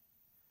 17.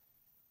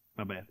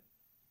 My bad.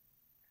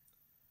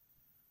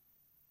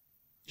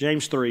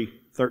 James 3,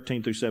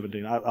 13 through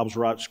 17. I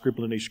was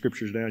scribbling these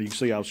scriptures down. You can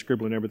see I was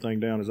scribbling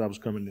everything down as I was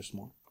coming this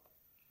morning.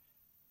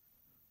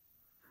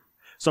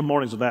 Some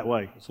mornings are that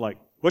way. It's like,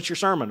 what's your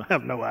sermon? I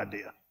have no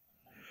idea.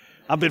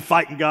 I've been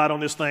fighting God on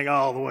this thing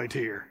all the way to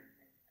here.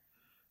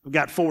 I've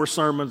got 4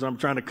 sermons. I'm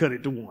trying to cut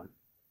it to 1.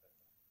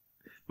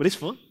 But it's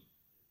fun.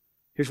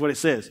 Here's what it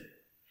says.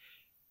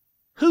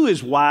 Who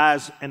is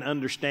wise and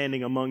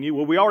understanding among you?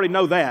 Well, we already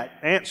know that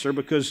answer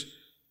because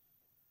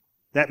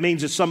that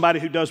means it's somebody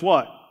who does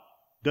what?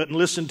 Doesn't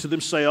listen to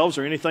themselves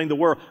or anything in the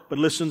world, but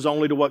listens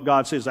only to what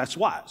God says. That's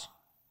wise.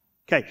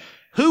 Okay.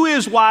 Who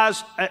is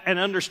wise and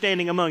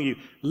understanding among you?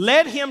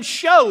 Let him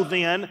show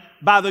then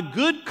by the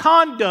good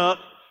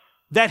conduct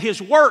that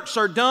his works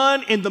are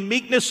done in the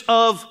meekness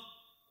of...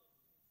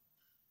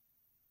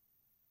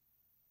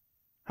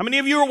 How many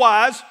of you are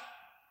wise?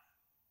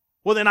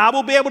 Well, then I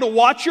will be able to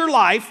watch your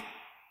life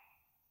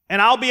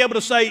and I'll be able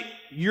to say,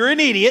 you're an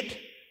idiot.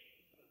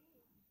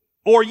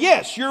 Or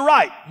yes, you're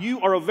right.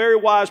 You are a very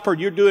wise person.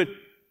 You're doing...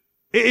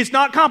 It's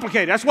not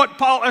complicated. That's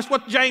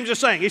what James is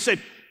saying. He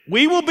said,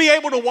 we will be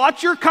able to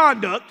watch your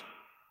conduct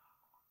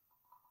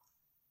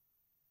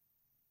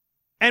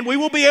and we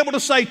will be able to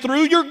say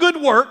through your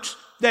good works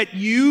that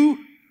you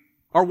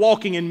are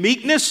walking in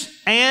meekness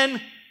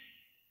and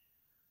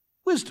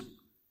wisdom.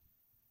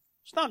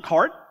 It's not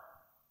hard.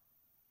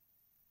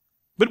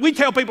 But we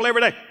tell people every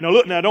day, now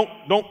look, now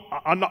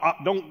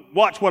don't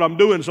watch what I'm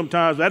doing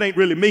sometimes. That ain't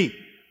really me.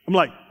 I'm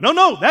like,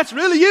 no, that's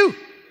really you.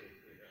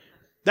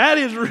 That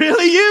is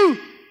really you.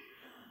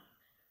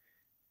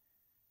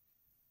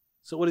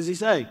 So what does he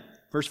say?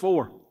 Verse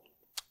 4.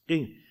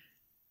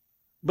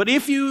 But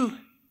if you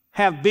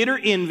have bitter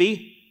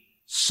envy,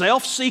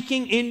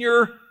 self-seeking in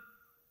your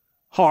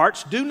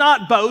hearts, do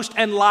not boast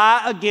and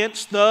lie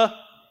against the...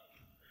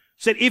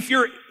 Said if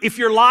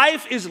your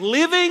life is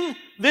living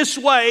this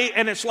way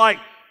and it's like,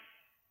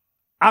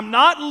 I'm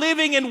not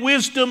living in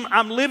wisdom,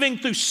 I'm living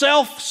through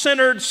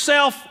self-centered,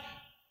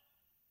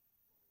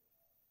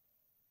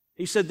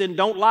 he said, then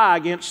don't lie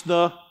against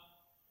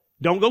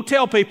don't go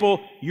tell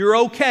people you're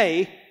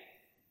okay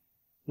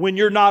when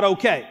you're not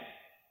okay.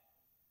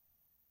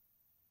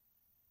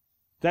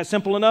 That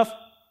simple enough?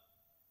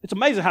 It's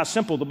amazing how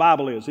simple the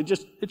Bible is.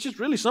 It's just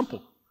really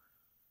simple.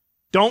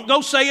 Don't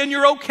go saying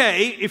you're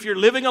okay if you're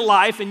living a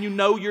life and you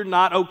know you're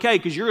not okay,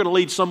 because you're going to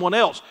lead someone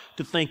else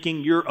to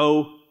thinking you're I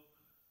was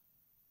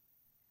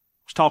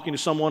talking to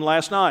someone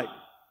last night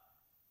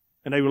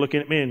and they were looking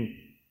at me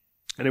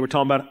and they were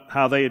talking about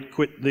how they had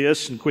quit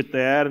this and quit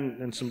that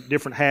and some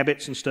different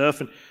habits and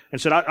stuff and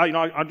said,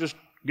 I just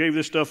gave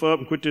this stuff up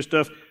and quit this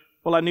stuff.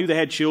 Well, I knew they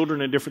had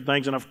children and different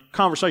things, and a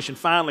conversation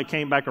finally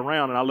came back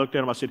around, and I looked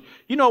at him, I said,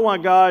 you know why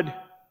God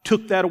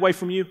took that away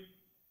from you?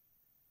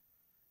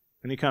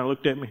 And he kind of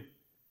looked at me.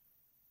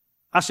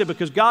 I said,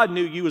 because God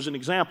knew you as an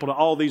example to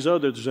all these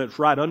others that's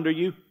right under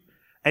you,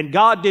 and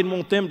God didn't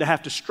want them to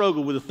have to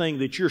struggle with the thing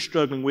that you're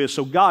struggling with,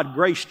 so God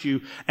graced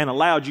you and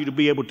allowed you to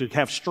be able to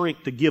have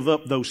strength to give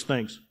up those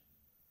things.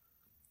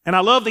 And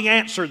I love the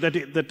answer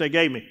that they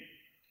gave me.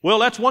 Well,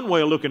 that's one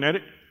way of looking at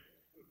it.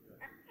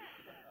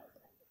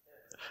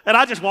 And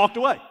I just walked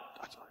away.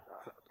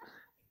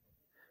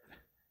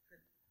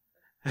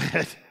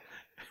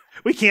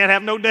 We can't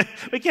have no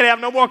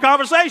more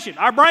conversation.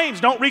 Our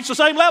brains don't reach the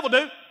same level,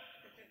 dude.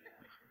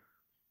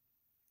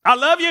 I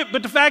love you,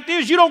 but the fact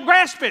is you don't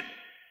grasp it.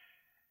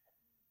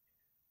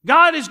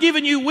 God has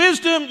given you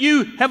wisdom.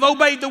 You have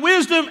obeyed the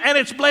wisdom, and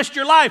it's blessed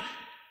your life.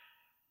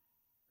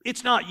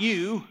 It's not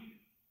you.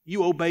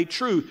 You obey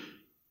truth.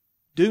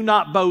 Do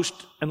not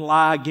boast and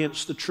lie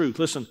against the truth.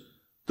 Listen,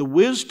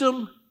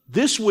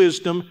 this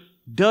wisdom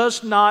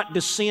does not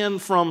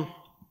descend from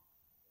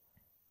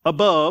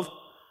above,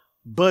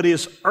 but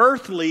is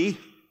earthly.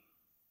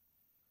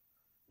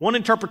 One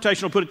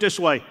interpretation will put it this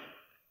way.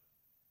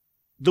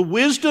 The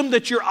wisdom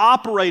that you're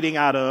operating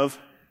out of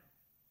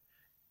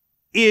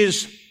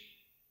is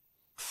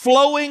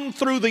flowing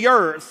through the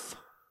earth,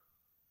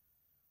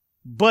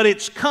 but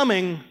it's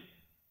coming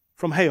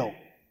from hell.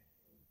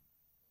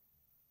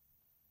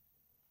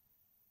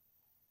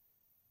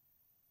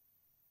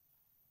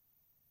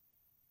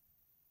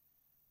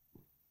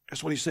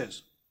 That's what he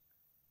says.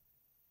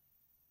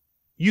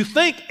 You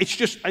think it's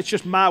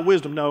just my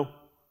wisdom. No.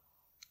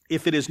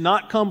 If it has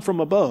not come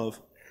from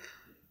above,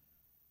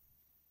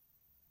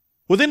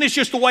 well, then it's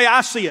just the way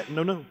I see it.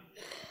 No.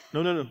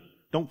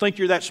 Don't think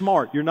you're that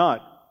smart. You're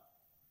not.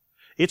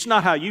 It's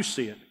not how you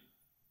see it.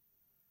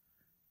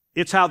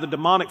 It's how the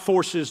demonic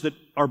forces that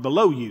are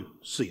below you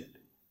see it.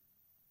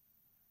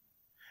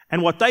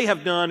 And what they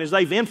have done is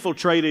they've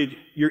infiltrated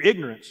your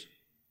ignorance.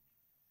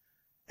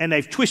 And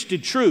they've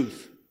twisted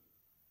truth.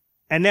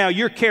 And now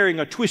you're carrying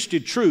a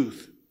twisted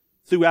truth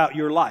throughout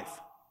your life.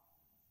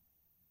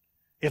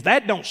 If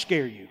that don't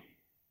scare you,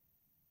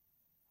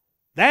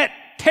 that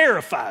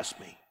terrifies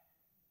me.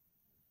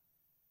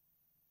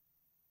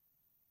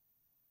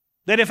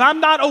 That if I'm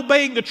not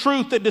obeying the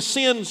truth that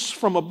descends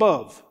from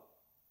above,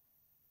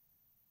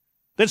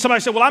 then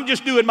somebody said, well, I'm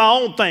just doing my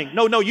own thing.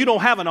 No, you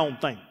don't have an own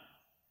thing.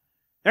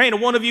 There ain't a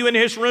one of you in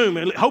this room,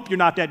 and I hope you're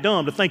not that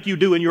dumb to think you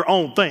doing your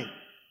own thing.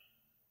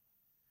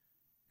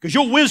 Because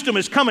your wisdom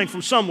is coming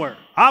from somewhere.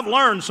 I've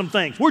learned some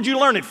things. Where'd you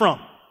learn it from?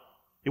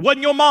 It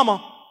wasn't your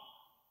mama.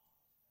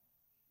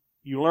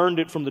 You learned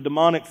it from the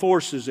demonic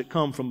forces that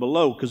come from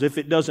below, because if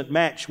it doesn't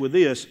match with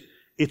this,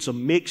 it's a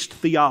mixed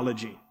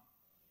theology.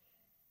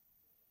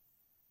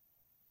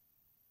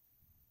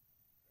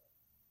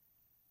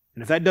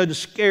 And if that doesn't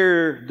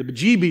scare the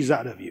bejeebies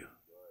out of you,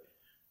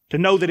 to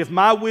know that if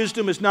my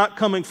wisdom is not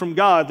coming from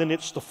God, then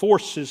it's the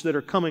forces that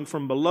are coming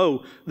from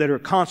below that are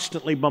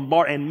constantly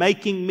bombarding and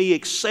making me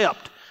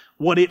accept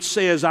what it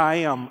says I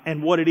am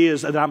and what it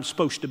is that I'm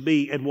supposed to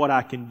be and what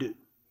I can do.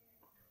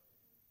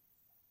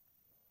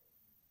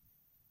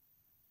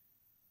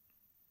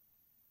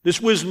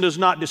 This wisdom does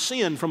not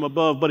descend from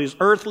above, but is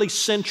earthly,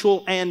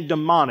 sensual, and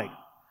demonic.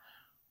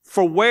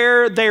 For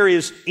where there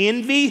is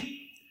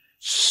envy,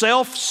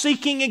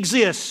 self-seeking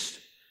exists,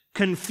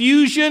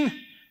 confusion,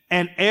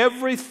 and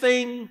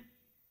everything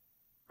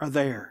are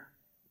there.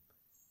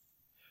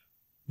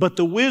 But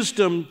the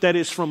wisdom that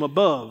is from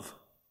above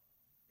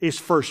is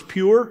first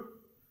pure,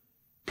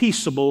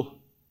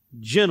 peaceable,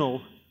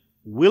 gentle,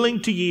 willing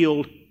to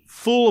yield,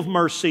 full of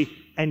mercy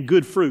and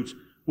good fruits,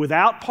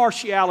 without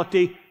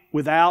partiality,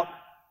 without...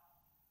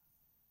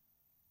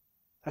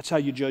 That's how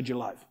you judge your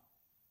life.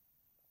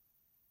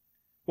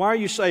 Why are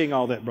you saying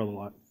all that, Brother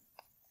Lott?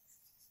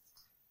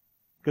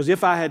 Because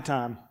if I had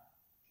time,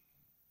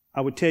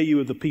 I would tell you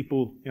of the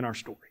people in our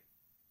story.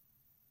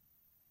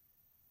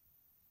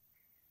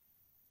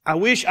 I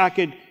wish I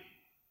could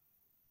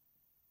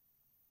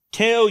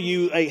tell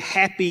you a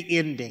happy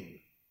ending.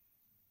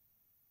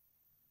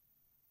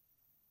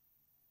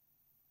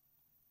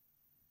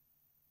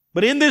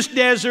 But in this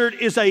desert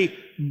is a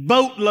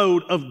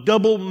boatload of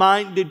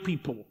double-minded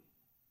people.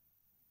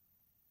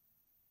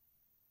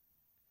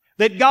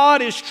 That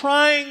God is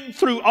trying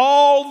through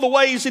all the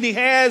ways that He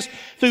has,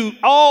 through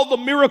all the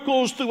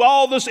miracles, through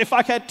all this. If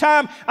I had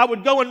time, I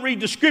would go and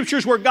read the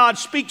scriptures where God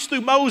speaks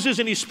through Moses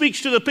and He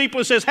speaks to the people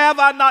and says, have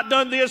I not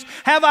done this?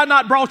 Have I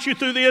not brought you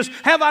through this?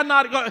 Have I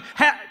not...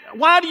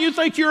 Why do you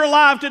think you're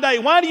alive today?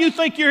 Why do you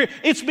think you're...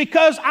 It's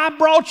because I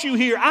brought you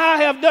here.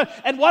 I have done...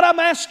 And what I'm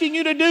asking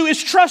you to do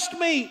is trust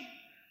me.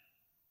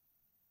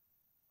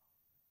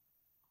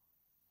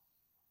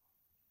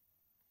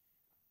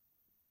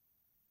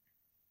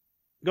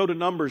 Go to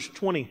Numbers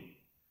 20,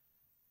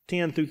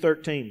 10 through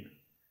 13.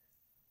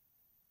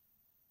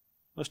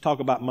 Let's talk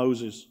about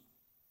Moses.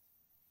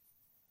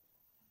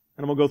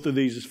 And I'm going to go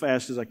through these as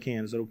fast as I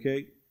can. Is that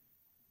okay?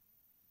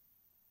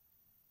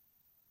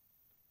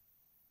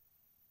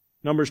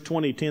 Numbers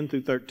 20, 10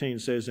 through 13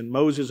 says, And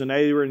Moses and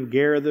Aaron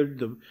gathered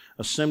the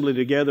assembly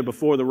together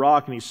before the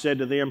rock, and he said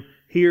to them,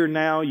 Hear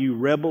now, you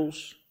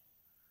rebels,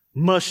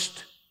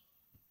 must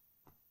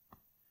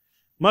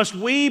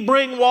we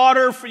bring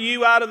water for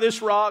you out of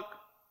this rock?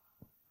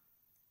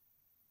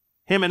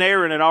 Him and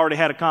Aaron had already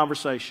had a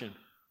conversation.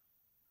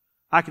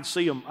 I can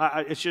see them.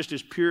 It's just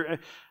as pure.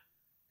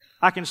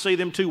 I can see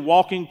them two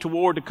walking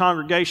toward the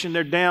congregation.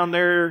 They're down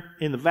there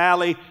in the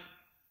valley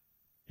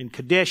in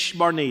Kadesh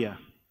Barnea.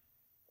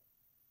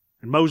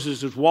 And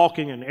Moses is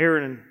walking and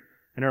Aaron,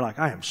 and they're like,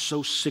 I am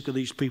so sick of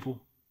these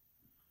people.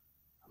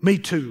 Me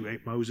too,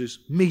 Moses.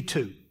 Me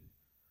too.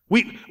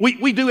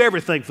 We do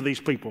everything for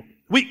these people.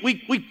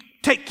 We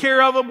take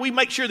care of them. We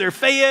make sure they're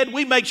fed.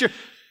 We make sure...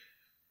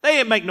 They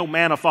didn't make no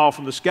manna fall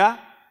from the sky.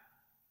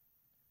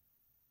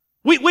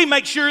 We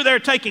make sure they're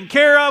taken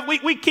care of.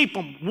 We keep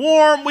them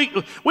warm.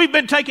 We've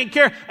been taking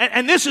care.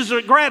 And this is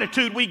the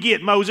gratitude we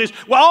get, Moses.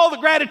 Well, all the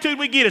gratitude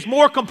we get is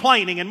more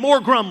complaining and more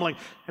grumbling.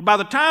 And by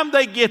the time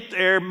they get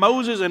there,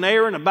 Moses and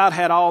Aaron about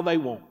had all they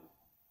want.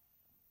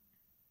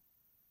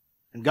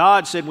 And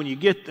God said, when you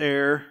get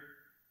there,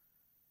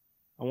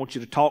 I want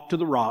you to talk to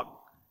the rock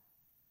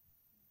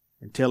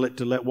and tell it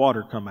to let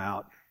water come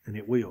out, and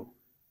it will.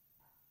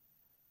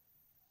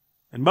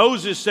 And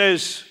Moses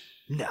says,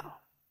 no,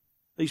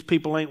 these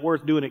people ain't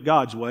worth doing it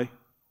God's way.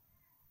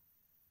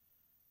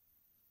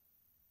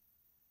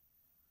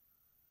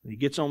 And he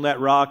gets on that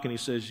rock and he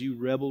says, you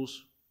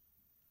rebels.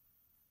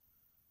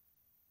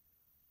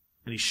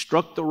 And he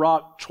struck the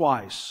rock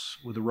twice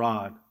with a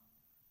rod.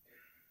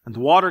 And the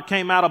water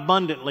came out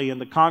abundantly, and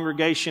the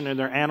congregation and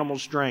their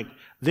animals drank.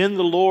 Then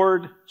the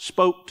Lord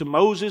spoke to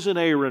Moses and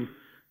Aaron,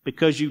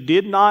 because you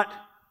did not...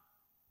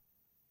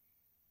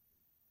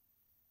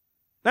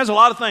 There's a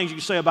lot of things you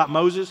can say about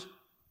Moses.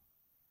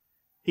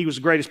 He was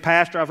the greatest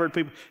pastor. I've heard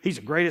people, he's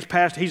the greatest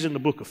pastor. He's in the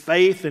book of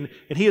faith, and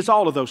he is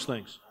all of those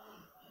things.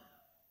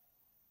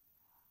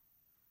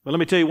 But let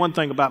me tell you one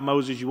thing about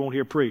Moses you won't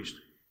hear preached.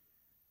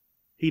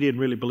 He didn't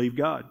really believe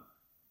God.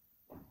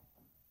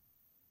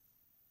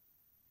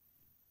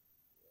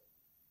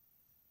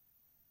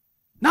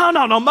 No.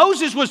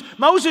 Moses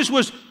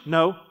was,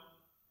 no.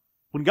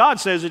 When God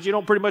says it, you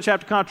don't pretty much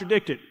have to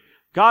contradict it.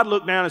 God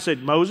looked down and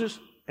said, Moses,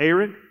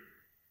 Aaron,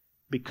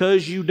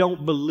 because you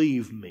don't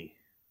believe me.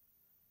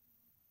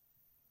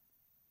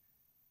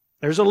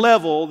 There's a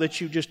level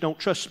that you just don't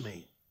trust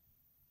me.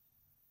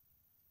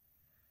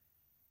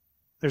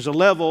 There's a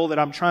level that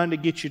I'm trying to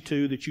get you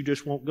to that you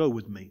just won't go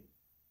with me.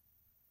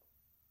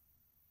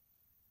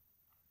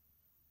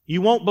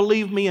 You won't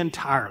believe me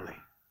entirely.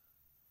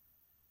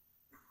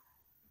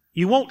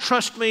 You won't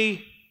trust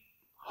me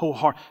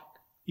wholeheartedly.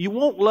 You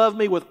won't love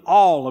me with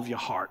all of your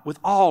heart, with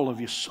all of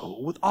your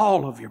soul, with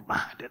all of your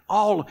mind,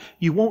 and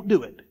you won't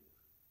do it.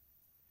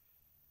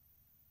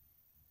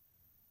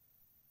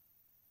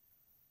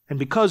 And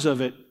because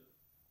of it,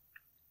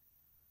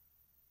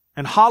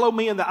 and hollow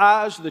me in the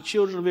eyes of the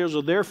children of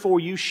Israel. Therefore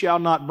you shall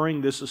not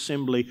bring this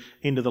assembly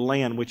into the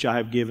land which I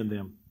have given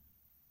them.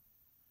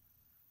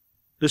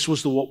 This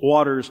was the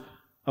waters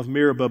of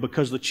Meribah,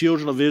 because the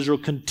children of Israel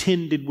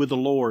contended with the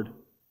Lord,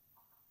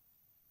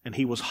 and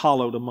He was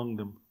hallowed among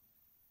them.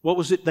 What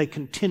was it they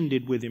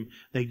contended with Him?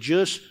 They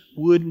just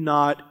would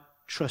not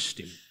trust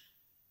Him.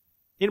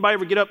 Anybody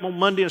ever get up on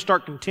Monday and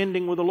start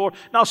contending with the Lord?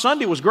 No,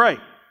 Sunday was great.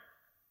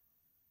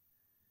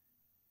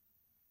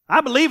 I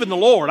believe in the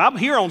Lord. I'm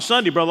here on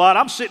Sunday, Brother Lott.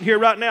 I'm sitting here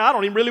right now. I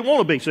don't even really want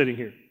to be sitting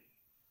here.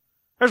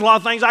 There's a lot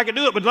of things I could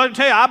do, but let me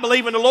tell you, I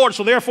believe in the Lord,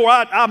 so therefore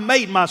I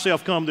made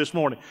myself come this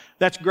morning.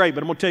 That's great,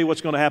 but I'm going to tell you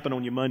what's going to happen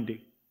on your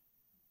Monday.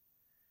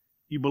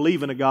 You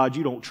believe in a God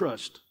you don't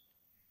trust.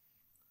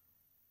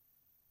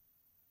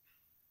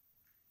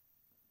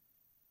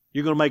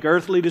 You're going to make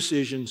earthly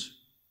decisions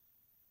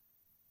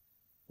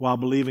while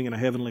believing in a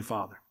heavenly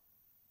Father.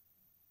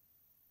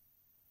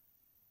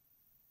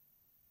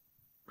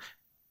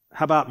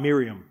 How about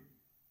Miriam?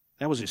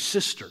 That was his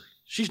sister.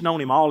 She's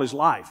known him all his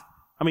life.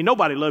 I mean,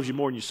 nobody loves you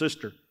more than your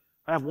sister.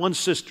 I have one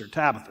sister,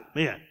 Tabitha.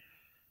 Man.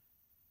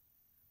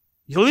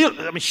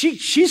 I mean,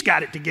 she's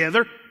got it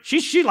together.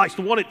 She's like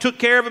the one that took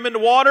care of him in the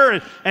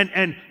water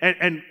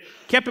and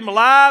kept him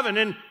alive. And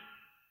then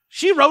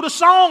she wrote a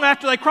song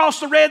after they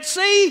crossed the Red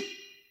Sea.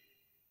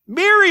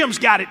 Miriam's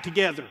got it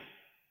together.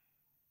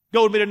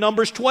 Go with me to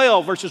Numbers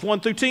 12, verses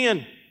 1 through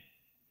 10.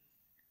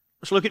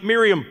 Let's look at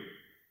Miriam.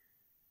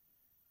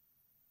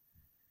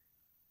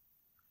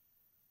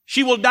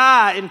 She will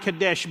die in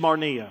Kadesh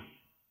Barnea.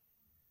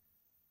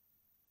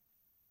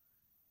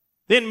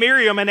 Then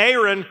Miriam and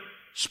Aaron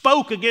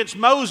spoke against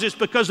Moses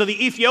because of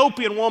the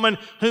Ethiopian woman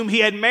whom he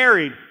had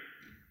married.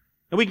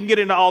 And we can get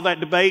into all that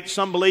debate.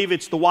 Some believe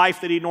it's the wife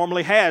that he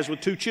normally has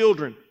with 2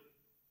 children.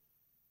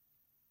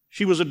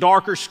 She was a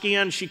darker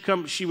skin. It's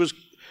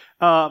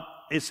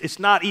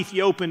not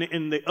Ethiopian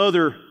in the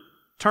other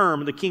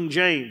term, the King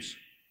James.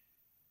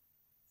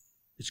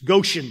 It's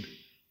Goshen.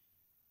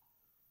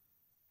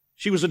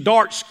 She was a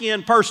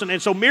dark-skinned person.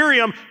 And so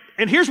Miriam,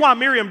 and here's why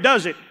Miriam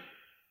does it.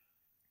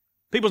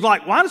 People's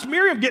like, why is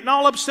Miriam getting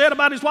all upset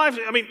about his wife?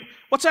 I mean,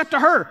 what's that to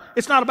her?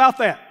 It's not about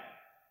that.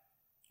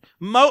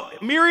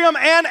 Miriam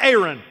and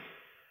Aaron.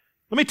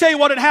 Let me tell you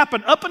what had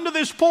happened. Up until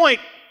this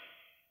point,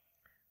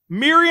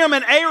 Miriam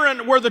and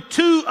Aaron were the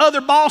 2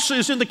 other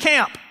bosses in the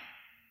camp.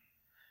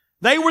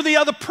 They were the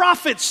other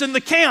prophets in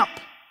the camp.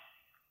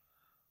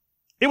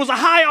 It was a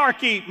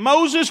hierarchy.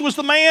 Moses was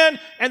the man,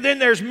 and then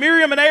there's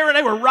Miriam and Aaron.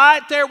 They were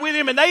right there with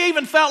him, and they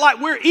even felt like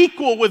we're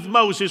equal with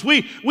Moses.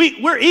 We're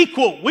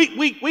equal.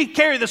 We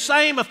carry the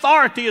same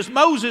authority as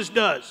Moses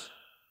does.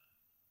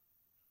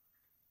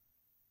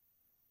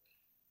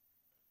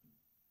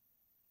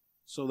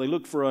 So they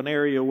looked for an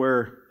area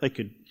where they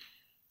could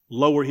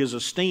lower his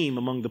esteem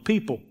among the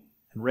people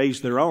and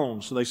raise their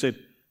own. So they said,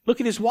 look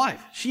at his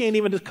wife. She ain't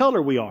even the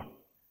color we are.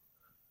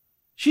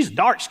 She's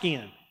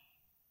dark-skinned.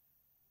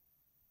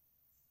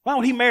 Why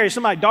would he marry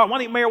somebody dark? Why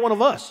don't he marry one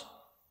of us?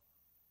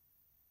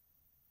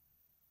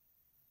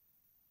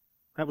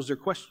 That was their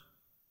question.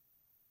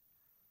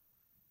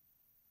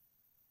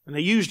 And they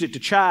used it to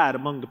chide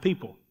among the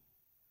people.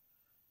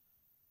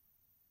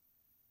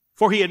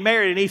 For he had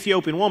married an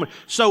Ethiopian woman.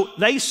 So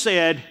they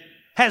said,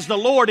 has the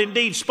Lord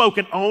indeed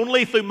spoken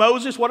only through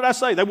Moses? What did I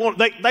say?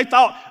 They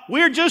thought,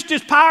 we're just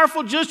as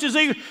powerful, just as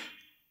eager.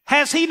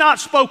 Has he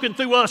not spoken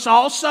through us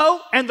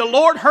also? And the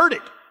Lord heard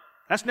it.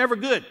 That's never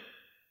good.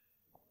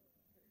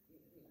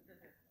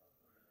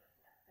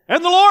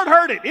 And the Lord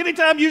heard it.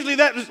 Anytime usually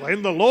that is,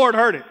 and the Lord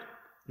heard it.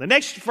 The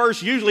next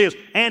verse usually is,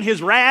 and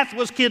his wrath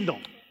was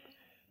kindled.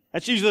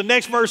 That's usually the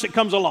next verse that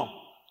comes along.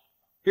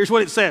 Here's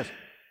what it says.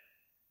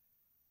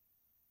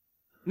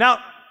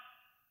 Now,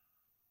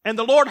 and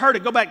the Lord heard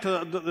it. Go back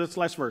to this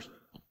last verse.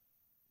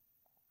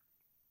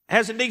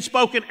 Has indeed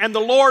spoken, and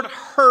the Lord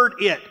heard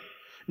it.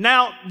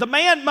 Now, the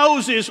man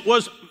Moses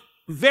was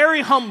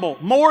very humble,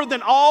 more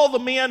than all the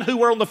men who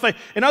were on the face.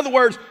 In other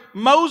words,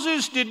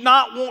 Moses did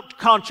not want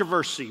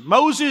controversy.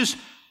 Moses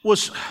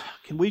was,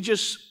 can we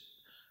just,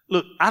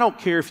 look, I don't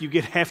care if you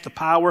get half the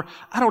power.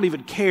 I don't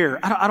even care.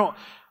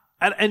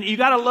 And you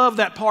got to love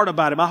that part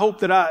about him. I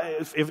hope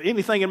that if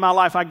anything in my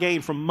life I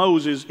gained from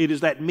Moses, it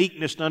is that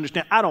meekness to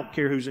understand. I don't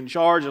care who's in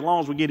charge as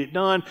long as we get it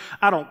done.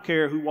 I don't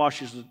care who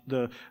washes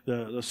the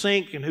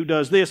sink and who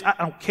does this. I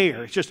don't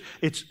care.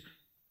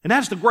 And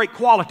that's the great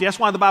quality. That's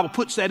why the Bible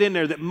puts that in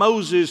there, that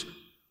Moses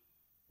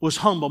was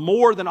humble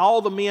more than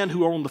all the men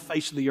who are on the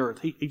face of the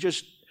earth. He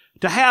just,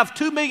 to have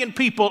 2 million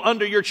people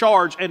under your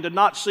charge and to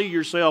not see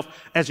yourself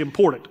as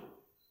important.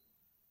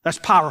 That's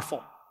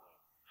powerful.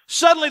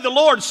 Suddenly the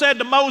Lord said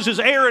to Moses,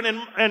 Aaron,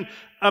 and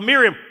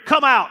Miriam,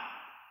 come out.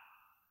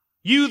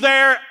 You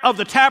there of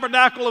the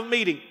tabernacle of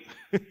meeting.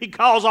 He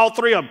calls all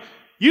 3 of them.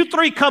 You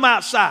 3 come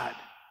outside.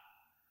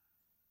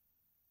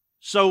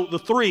 So the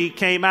 3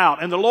 came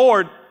out, and the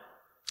Lord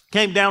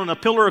came down in a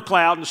pillar of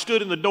cloud and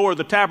stood in the door of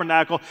the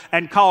tabernacle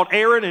and called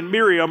Aaron and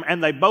Miriam,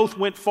 and they both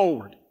went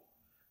forward.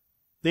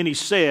 Then he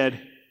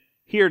said,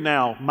 hear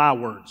now my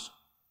words.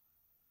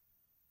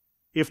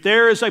 If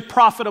there is a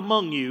prophet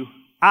among you,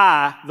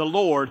 I, the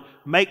Lord,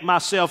 make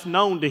myself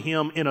known to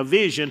him in a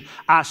vision.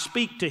 I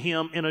speak to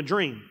him in a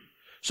dream.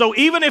 So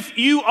even if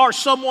you are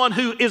someone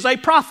who is a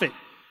prophet,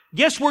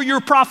 guess where your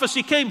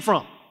prophecy came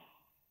from?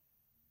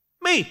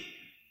 Me.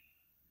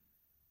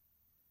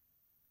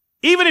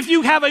 Even if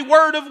you have a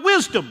word of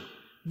wisdom,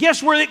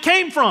 guess where it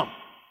came from?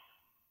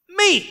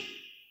 Me.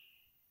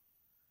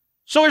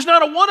 So there's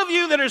not a one of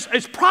you that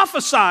is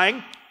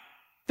prophesying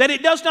that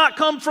it does not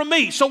come from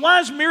me. So why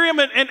is Miriam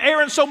and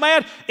Aaron so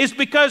mad? It's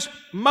because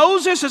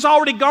Moses has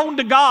already gone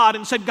to God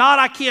and said, God,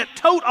 I can't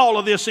tote all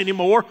of this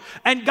anymore.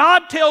 And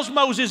God tells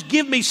Moses,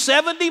 give me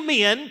 70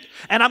 men,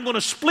 and I'm going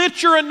to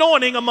split your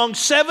anointing among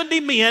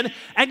 70 men.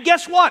 And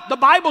guess what? The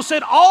Bible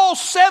said all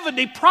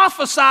 70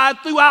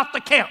 prophesied throughout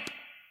the camp.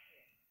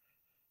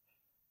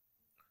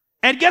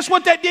 And guess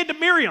what that did to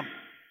Miriam?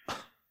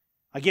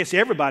 I guess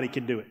everybody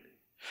can do it.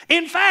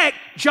 In fact,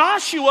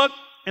 Joshua,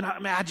 and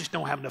I just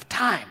don't have enough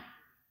time.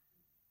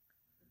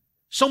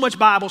 So much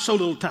Bible, so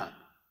little time.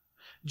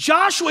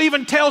 Joshua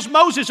even tells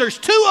Moses there's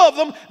two of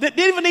them that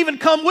didn't even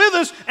come with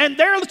us, and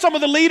they're some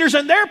of the leaders,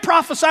 and they're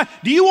prophesying.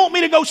 Do you want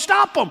me to go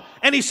stop them?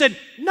 And he said,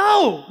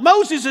 no.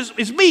 Moses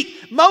is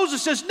meek.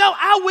 Moses says, no,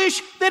 I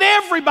wish that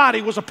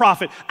everybody was a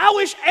prophet. I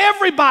wish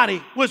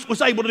everybody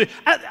was able to do it.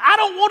 I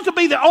don't want to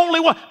be the only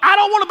one. I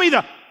don't want to be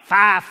the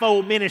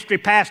five-fold ministry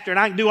pastor and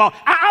I can do all.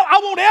 I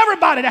want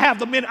everybody to have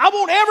the ministry. I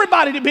want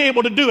everybody to be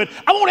able to do it.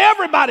 I want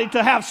everybody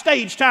to have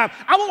stage time.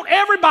 I want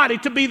everybody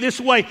to be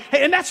this way.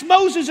 And that's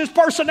Moses'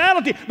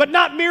 personality, but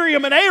not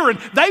Miriam and Aaron.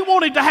 They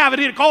wanted to have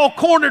it all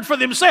cornered for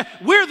themselves.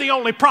 We're the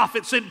only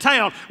prophets in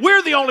town.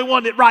 We're the only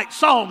one that writes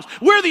songs.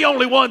 We're the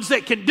only ones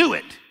that can do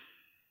it.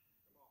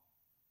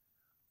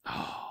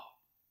 Oh.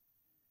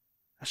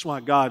 That's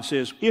why God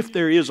says, if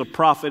there is a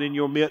prophet in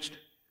your midst,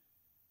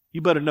 you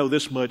better know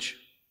this much.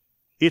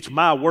 It's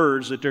my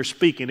words that they're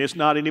speaking. It's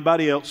not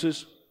anybody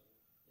else's.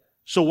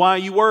 So why are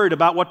you worried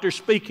about what they're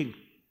speaking?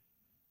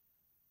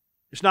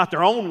 It's not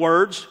their own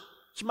words.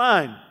 It's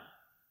mine.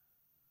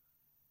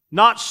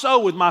 Not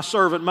so with my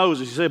servant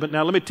Moses. He said, but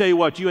now let me tell you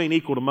what, you ain't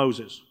equal to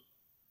Moses.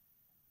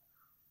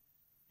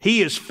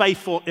 He is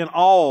faithful in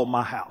all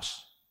my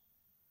house.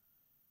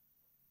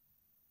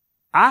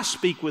 I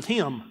speak with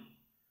him,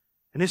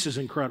 and this is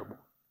incredible,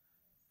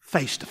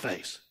 face to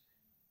face.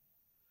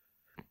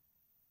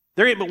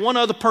 There ain't but one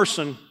other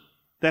person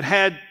that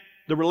had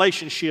the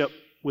relationship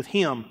with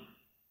him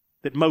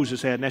that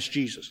Moses had, and that's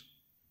Jesus.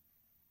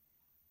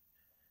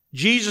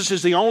 Jesus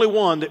is the only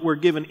one that we're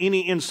given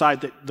any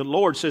insight that the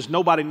Lord says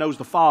nobody knows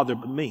the Father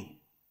but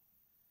me.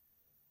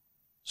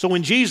 So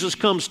when Jesus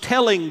comes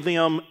telling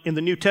them in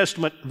the New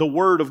Testament the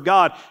Word of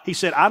God, he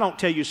said, I don't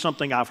tell you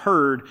something I've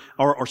heard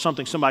or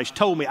something somebody's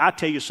told me. I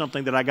tell you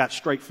something that I got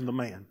straight from the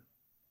man.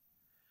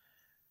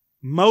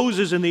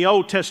 Moses in the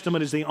Old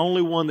Testament is the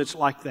only one that's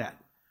like that.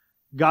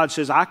 God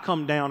says, I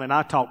come down and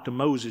I talk to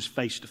Moses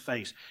face to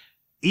face,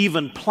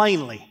 even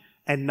plainly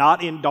and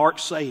not in dark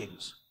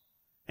sayings.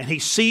 And he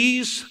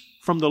sees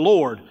from the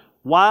Lord,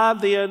 why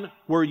then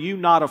were you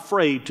not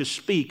afraid to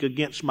speak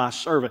against my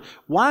servant?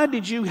 Why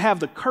did you have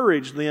the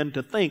courage then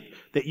to think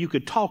that you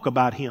could talk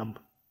about him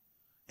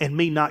and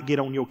me not get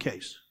on your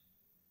case?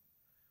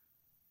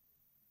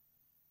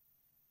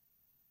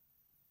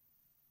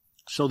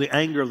 So the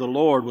anger of the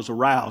Lord was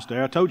aroused.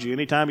 There, I told you,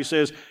 anytime he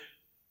says,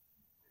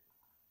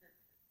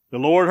 the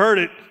Lord heard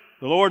it.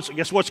 The Lord's,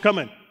 guess what's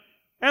coming?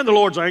 And the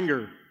Lord's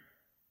anger.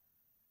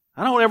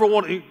 I don't ever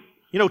want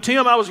to,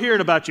 Tim, I was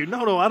hearing about you.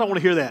 No, I don't want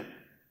to hear that.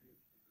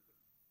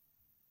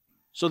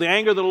 So the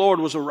anger of the Lord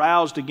was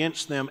aroused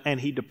against them,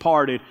 and he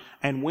departed.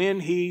 And when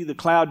the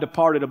cloud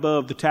departed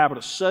above the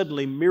tabernacle,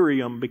 suddenly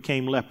Miriam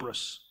became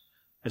leprous,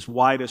 as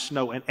white as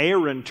snow. And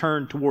Aaron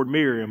turned toward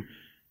Miriam,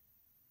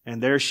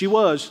 and there she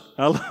was.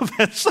 I love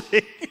that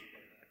saying.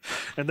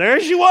 And there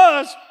she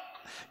was.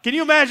 Can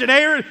you imagine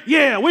Aaron?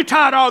 Yeah, we're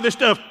tired of all this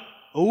stuff.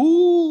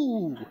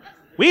 Ooh,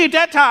 we ain't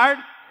that tired.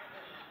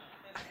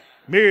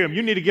 Miriam,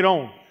 you need to get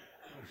on.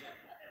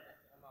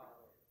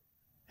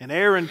 And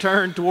Aaron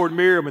turned toward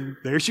Miriam, and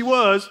there she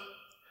was,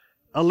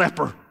 a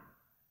leper.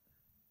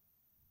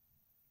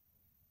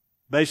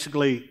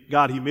 Basically,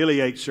 God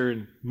humiliates her,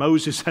 and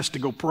Moses has to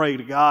go pray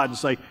to God and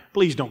say,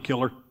 please don't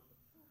kill her.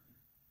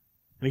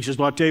 And he says,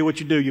 well, I'll tell you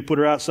what you do. You put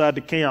her outside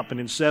the camp, and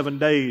in 7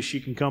 days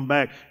she can come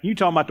back. You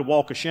talking about the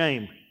walk of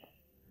shame.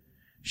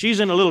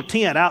 She's in a little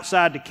tent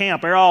outside the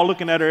camp. They're all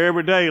looking at her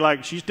every day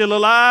like, she's still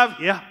alive?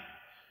 Yeah.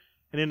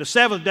 And in the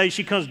 7th day,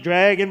 she comes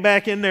dragging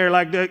back in there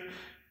like that.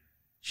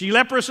 She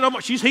leprous,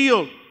 she's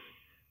healed.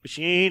 But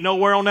she ain't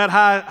nowhere on that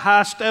high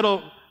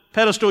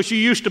pedestal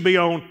she used to be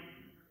on.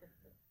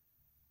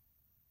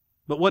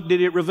 But what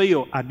did it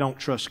reveal? I don't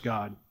trust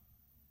God.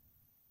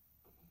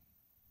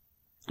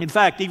 In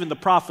fact, even the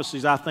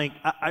prophecies, I think,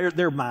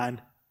 they're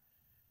mine.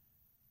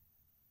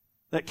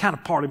 That kind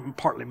of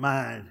partly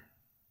mine.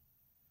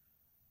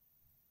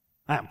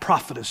 I am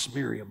prophetess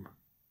Miriam.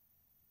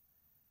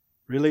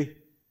 Really?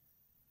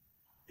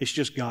 It's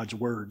just God's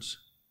words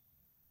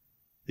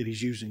that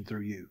He's using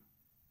through you.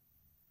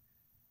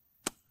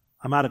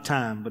 I'm out of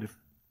time, but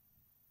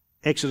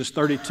Exodus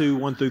 32,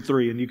 1 through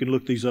 3, and you can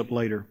look these up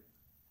later.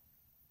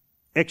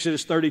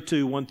 Exodus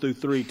 32, 1 through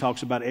 3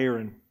 talks about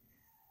Aaron.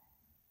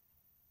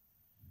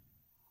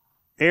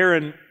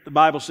 Aaron, the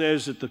Bible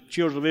says that the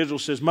children of Israel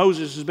says,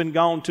 Moses has been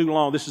gone too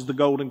long. This is the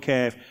golden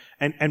calf.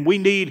 And we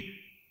need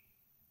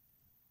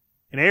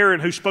an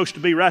Aaron who's supposed to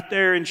be right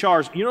there in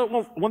charge. You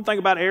know, one thing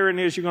about Aaron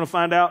is you're going to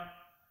find out,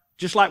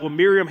 just like with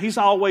Miriam, he's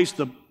always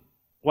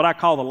what I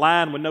call the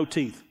lion with no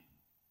teeth.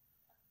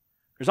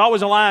 There's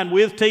always a lion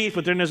with teeth,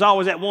 but then there's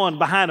always that one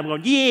behind them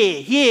going, yeah,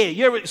 yeah.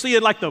 You ever see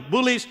it like the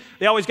bullies?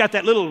 They always got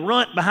that little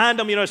runt behind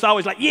them. You know, it's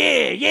always like,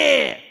 yeah,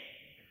 yeah.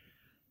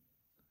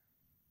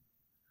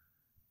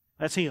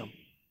 That's him.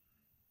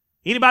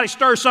 Anybody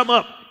stir something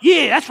up?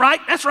 Yeah, that's right,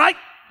 that's right.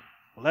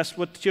 Well, that's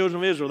what the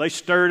children of Israel, they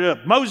stirred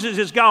up. Moses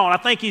is gone. I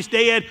think he's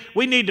dead.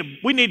 We need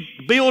to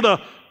build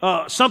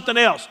something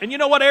else. And you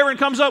know what Aaron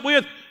comes up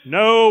with?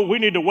 No, we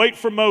need to wait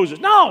for Moses.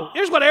 No,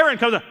 here's what Aaron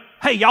comes up.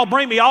 Hey, y'all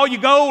bring me all your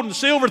gold and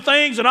silver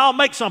things and I'll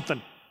make something.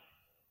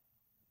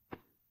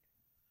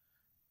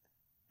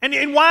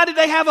 And why did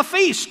they have a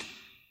feast?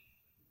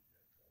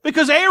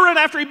 Because Aaron,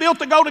 after he built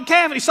the golden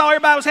calf and he saw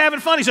everybody was having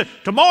fun, he said,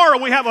 tomorrow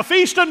we have a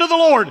feast unto the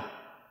Lord.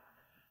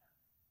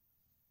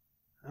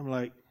 I'm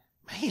like,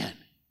 man.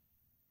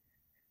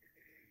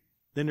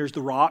 Then there's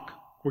the rock.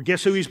 Well,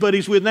 guess who he's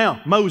buddies with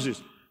now?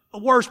 Moses. The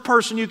worst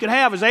person you could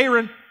have is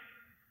Aaron.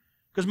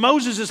 Because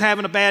Moses is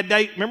having a bad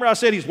day. Remember I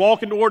said he's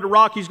walking toward the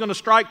rock he's going to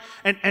strike?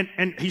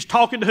 And he's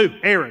talking to who?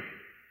 Aaron.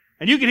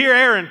 And you can hear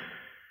Aaron,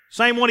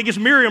 same one that gives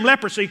Miriam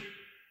leprosy,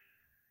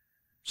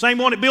 same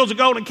one that builds a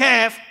golden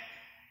calf.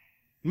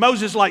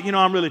 Moses is like,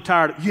 I'm really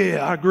tired. Yeah,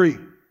 I agree.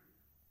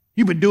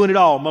 You've been doing it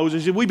all,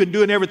 Moses. We've been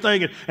doing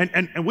everything,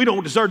 and we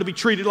don't deserve to be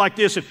treated like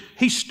this. And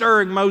he's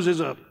stirring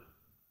Moses up.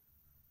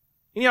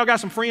 And y'all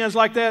got some friends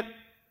like that?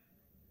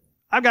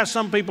 I've got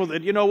some people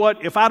that, you know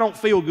what? If I don't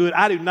feel good,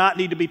 I do not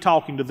need to be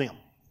talking to them.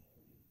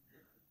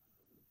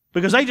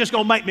 Because they just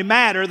going to make me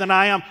madder than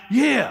I am.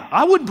 Yeah,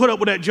 I wouldn't put up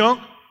with that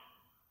junk.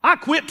 I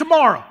quit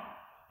tomorrow.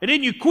 And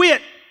then you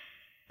quit,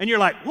 and you're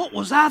like, what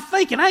was I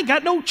thinking? I ain't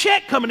got no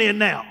check coming in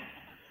now.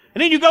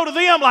 And then you go to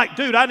them like,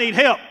 dude, I need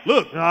help.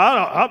 Look,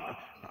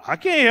 I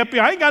can't help you.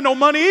 I ain't got no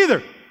money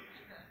either.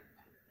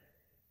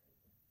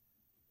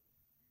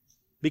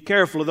 Be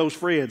careful of those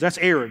friends. That's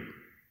Aaron.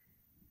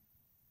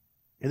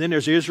 And then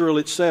there's Israel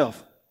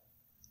itself.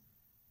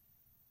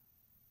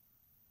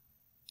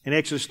 In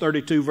Exodus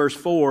 32, verse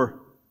 4,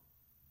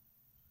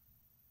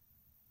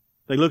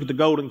 they look at the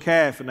golden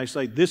calf and they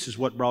say, this is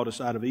what brought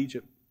us out of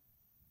Egypt.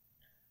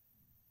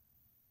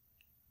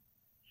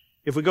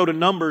 If we go to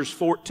Numbers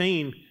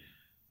 14,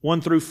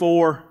 1 through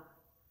 4,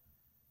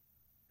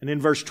 and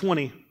then verse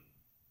 20,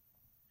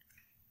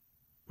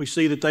 we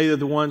see that they are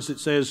the ones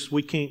that says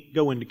we can't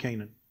go into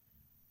Canaan.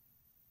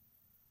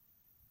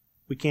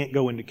 We can't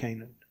go into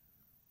Canaan.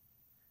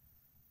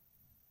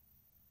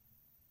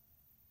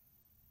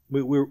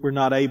 We're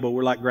not able.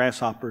 We're like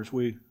grasshoppers.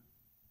 And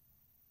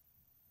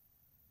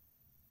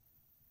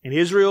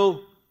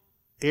Israel,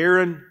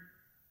 Aaron,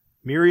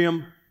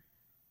 Miriam,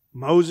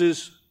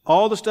 Moses,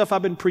 all the stuff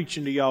I've been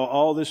preaching to y'all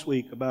all this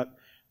week about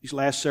these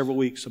last several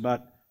weeks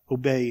about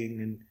obeying.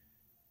 And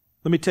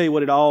let me tell you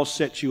what it all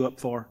sets you up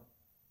for.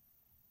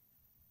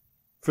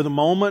 For the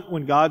moment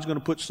when God's going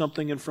to put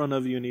something in front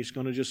of you and He's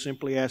going to just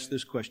simply ask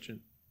this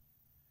question.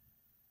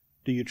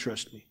 Do you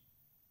trust me?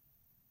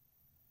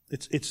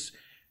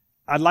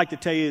 I'd like to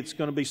tell you it's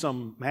going to be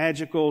some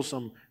magical,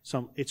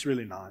 it's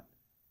really not.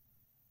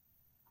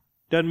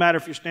 Doesn't matter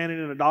if you're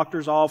standing in a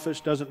doctor's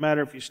office, doesn't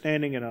matter if you're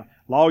standing in a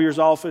lawyer's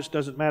office,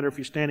 doesn't matter if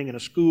you're standing in a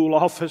school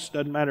office,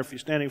 doesn't matter if you're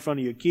standing in front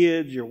of your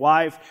kids, your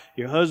wife,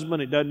 your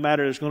husband, it doesn't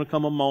matter. There's going to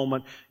come a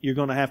moment you're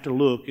going to have to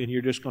look and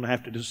you're just going to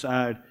have to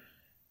decide,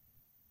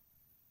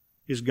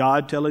 is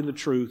God telling the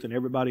truth and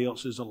everybody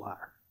else is a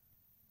liar?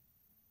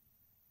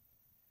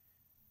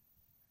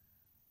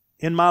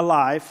 In my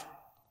life,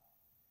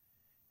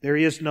 there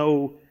is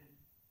no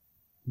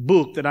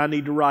book that I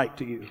need to write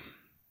to you.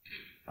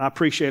 I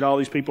appreciate all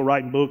these people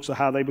writing books of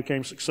how they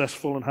became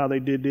successful and how they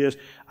did this.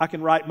 I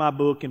can write my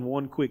book in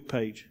one quick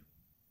page.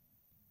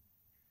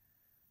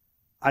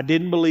 I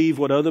didn't believe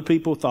what other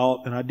people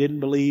thought, and I didn't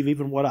believe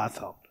even what I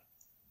thought.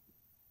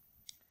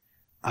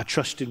 I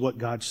trusted what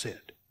God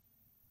said.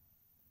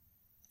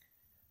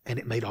 And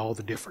it made all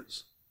the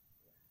difference.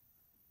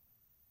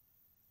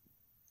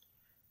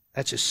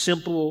 That's as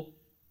simple,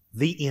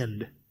 the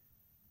end.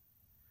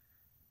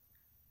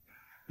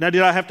 Now,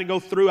 did I have to go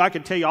through? I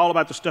could tell you all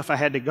about the stuff I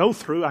had to go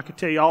through. I could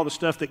tell you all the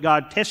stuff that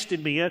God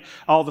tested me in,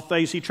 all the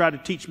things He tried to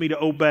teach me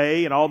to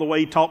obey, and all the way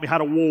He taught me how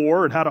to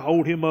war and how to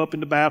hold Him up in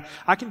the battle.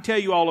 I can tell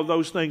you all of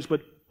those things,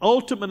 but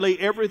ultimately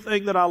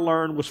everything that I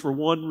learned was for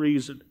one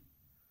reason.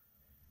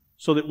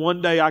 So that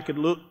one day I could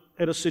look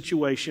at a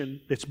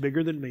situation that's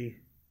bigger than me.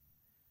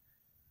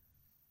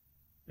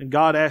 And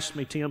God asked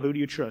me, Tim, who do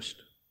you trust?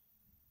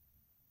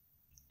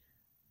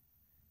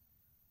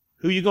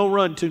 Who you going to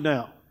run to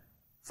now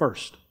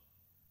first?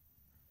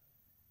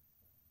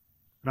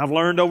 And I've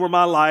learned over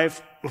my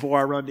life, before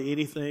I run to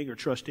anything or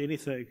trust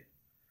anything,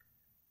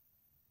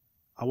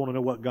 I want to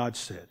know what God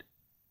said.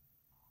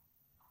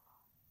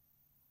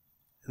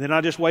 And then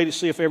I just wait to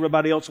see if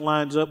everybody else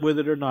lines up with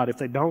it or not. If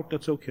they don't,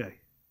 that's okay.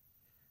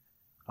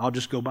 I'll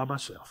just go by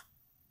myself.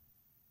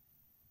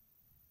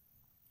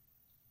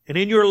 And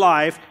in your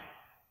life,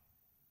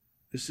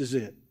 this is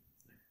it.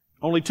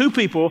 Only 2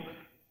 people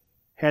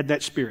had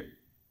that spirit.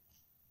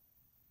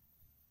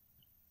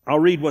 I'll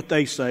read what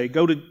they say.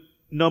 Go to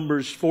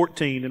Numbers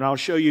 14 and I'll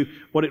show you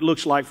what it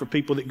looks like for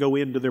people that go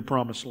into their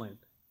promised land.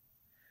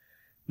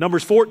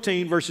 Numbers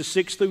 14 verses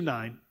 6 through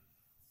 9.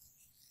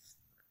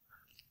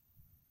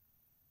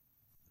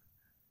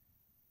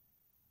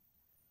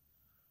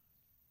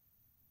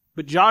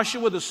 But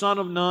Joshua the son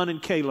of Nun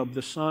and Caleb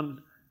the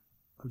son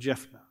of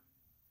Jephunneh,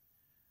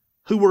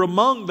 who were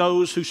among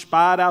those who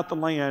spied out the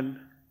land,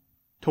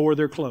 tore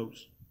their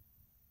clothes.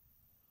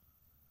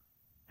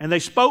 And they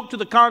spoke to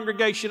the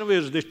congregation of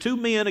Israel. There's 2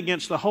 men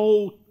against the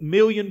whole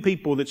 1,000,000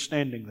 people that's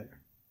standing there.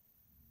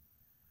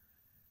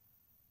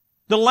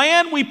 The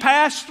land we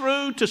pass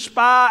through to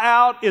spy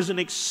out is an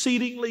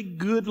exceedingly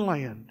good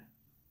land.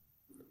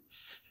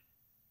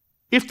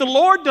 If the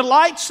Lord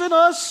delights in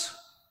us,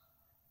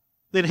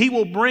 then He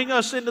will bring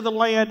us into the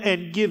land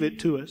and give it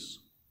to us.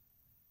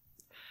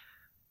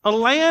 A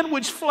land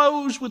which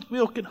flows with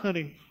milk and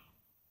honey.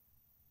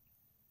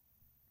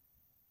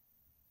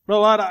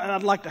 Well,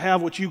 I'd like to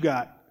have what you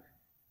got.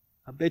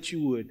 I bet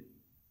you would.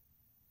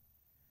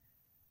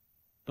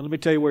 But let me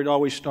tell you where it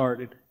always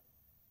started.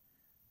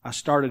 I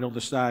started on the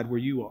side where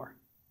you are.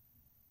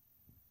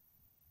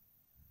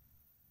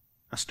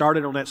 I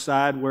started on that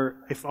side where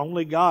if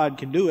only God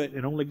can do it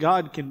and only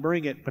God can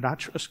bring it, but I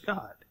trust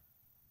God.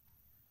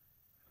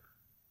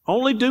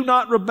 Only do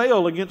not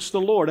rebel against the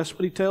Lord. That's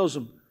what He tells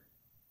them.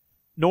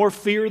 Nor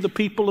fear the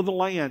people of the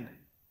land,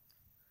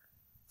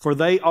 for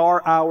they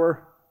are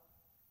our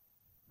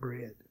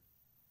bread.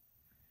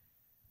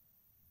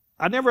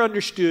 I never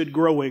understood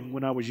growing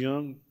when I was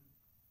young.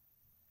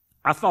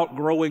 I thought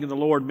growing in the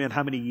Lord meant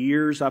how many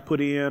years I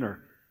put in,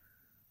 or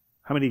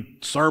how many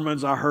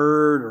sermons I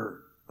heard,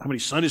 or how many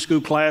Sunday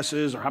school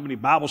classes, or how many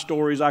Bible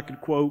stories I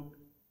could quote.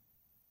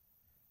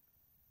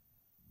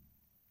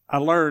 I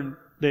learned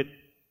that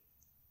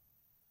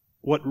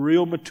what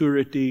real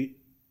maturity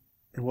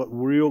and what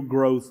real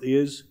growth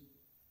is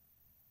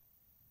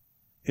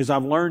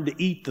I've learned to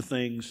eat the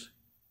things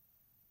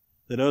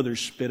that others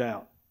spit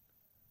out.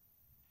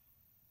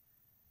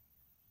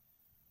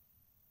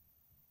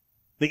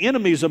 The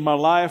enemies of my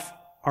life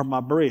are my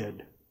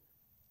bread.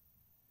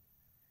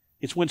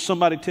 It's when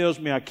somebody tells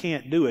me I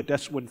can't do it,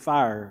 that's when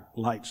fire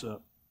lights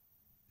up.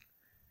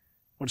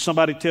 When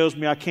somebody tells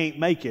me I can't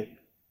make it,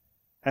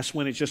 that's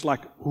when it's just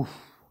like, oof,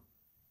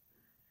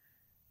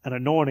 an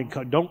anointing.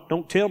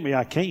 Don't tell me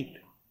I can't.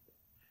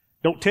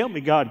 Don't tell me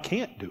God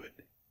can't do it.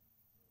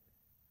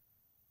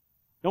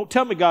 Don't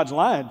tell me God's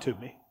lying to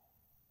me.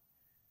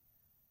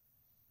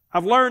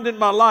 I've learned in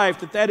my life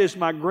that that is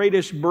my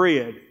greatest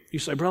bread. You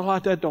say, brother,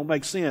 that don't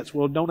make sense.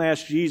 Well, don't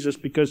ask Jesus,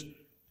 because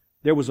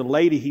there was a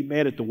lady He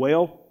met at the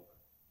well,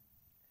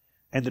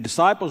 and the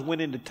disciples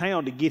went into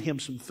town to get Him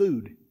some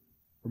food.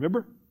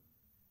 Remember?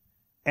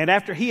 And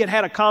after He had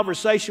had a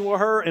conversation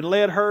with her and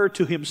led her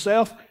to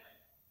Himself,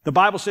 the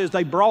Bible says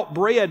they brought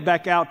bread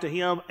back out to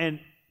Him, and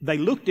they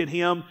looked at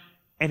Him,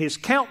 and His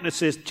countenance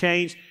has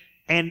changed,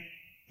 and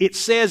it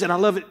says, and I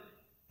love it,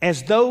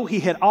 as though He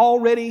had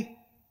already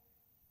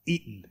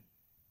eaten.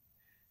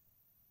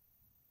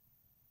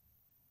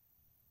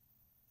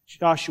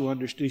 Joshua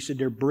understood. He said,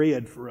 they're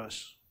bread for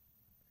us.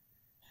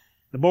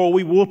 The more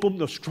we whoop them,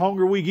 the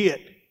stronger we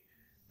get.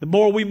 The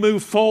more we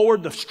move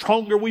forward, the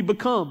stronger we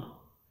become.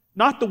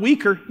 Not the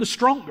weaker, the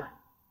stronger.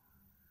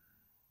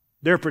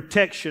 Their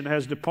protection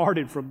has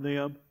departed from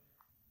them,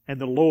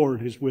 and the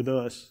Lord is with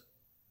us.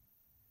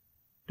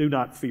 Do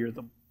not fear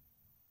them.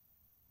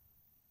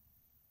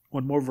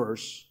 One more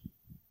verse.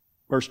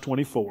 Verse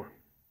 24.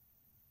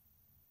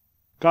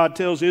 God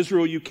tells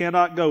Israel, you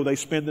cannot go. They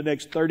spend the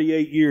next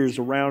 38 years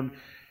around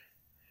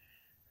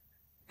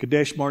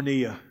Kadesh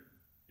Barnea,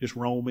 just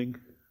roaming.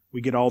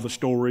 We get all the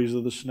stories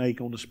of the snake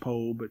on this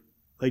pole, but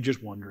they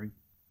just wandering.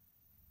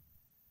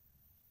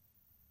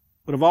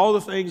 But of all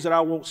the things that I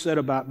won't said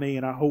about me,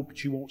 and I hope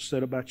that you won't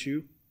said about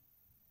you,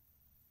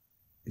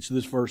 it's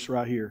this verse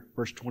right here,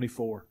 verse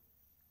 24.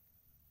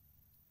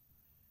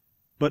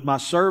 But my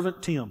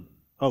servant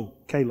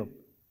Caleb.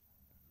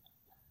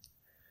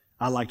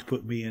 I like to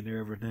put me in there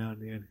every now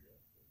and then.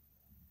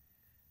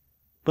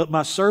 But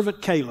my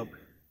servant Caleb,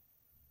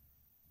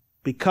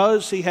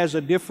 because he has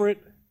a different,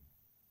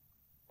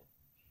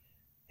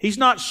 he's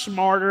not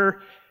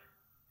smarter,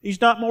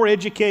 he's not more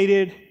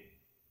educated,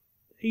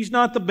 he's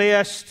not the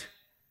best,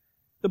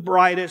 the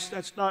brightest.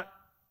 That's not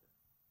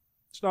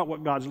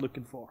what God's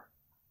looking for.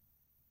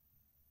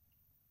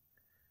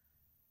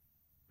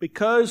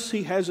 Because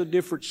he has a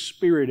different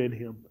spirit in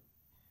him.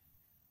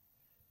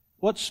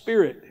 What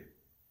spirit?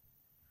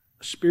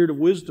 A spirit of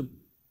wisdom.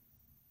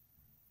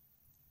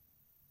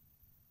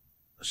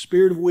 A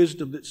spirit of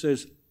wisdom that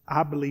says,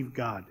 I believe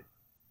God.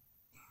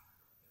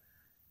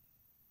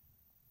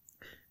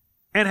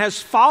 And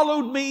has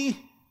followed me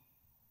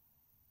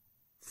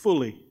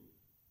fully.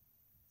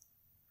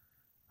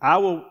 I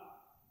will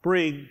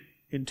bring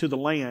into the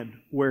land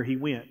where he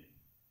went.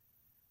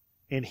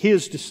 And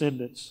his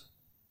descendants,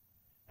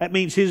 that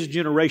means his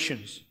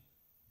generations,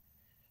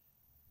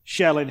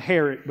 shall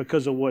inherit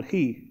because of what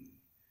he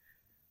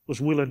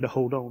was willing to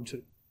hold on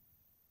to.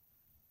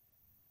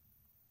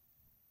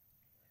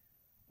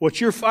 What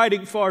you're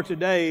fighting for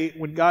today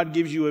when God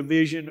gives you a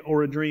vision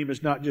or a dream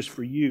is not just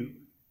for you.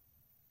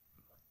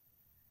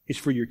 It's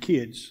for your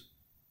kids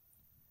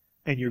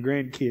and your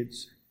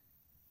grandkids.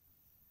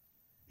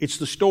 It's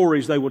the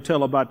stories they will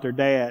tell about their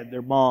dad,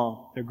 their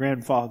mom, their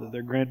grandfather,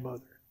 their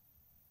grandmother.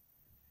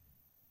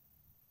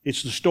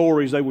 It's the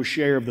stories they will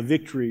share of the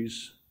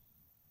victories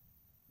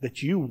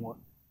that you won,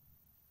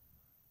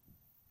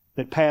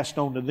 that passed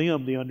on to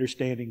them the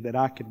understanding that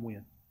I can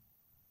win.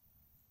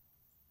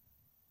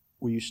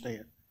 Will you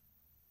stand?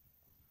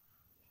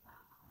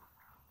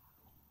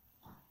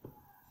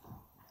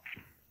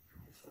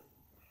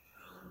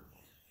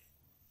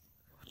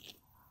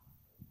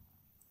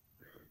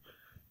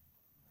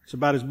 It's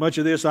about as much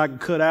of this I can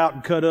cut out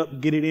and cut up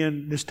and get it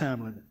in this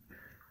time limit.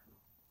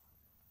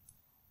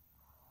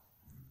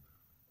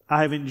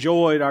 I have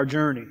enjoyed our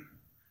journey.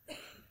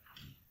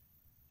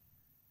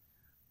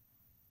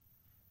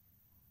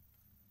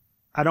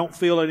 I don't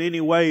feel in any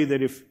way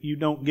that if you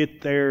don't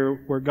get there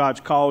where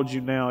God's called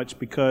you now, it's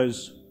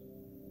because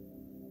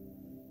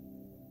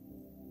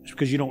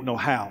you don't know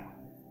how.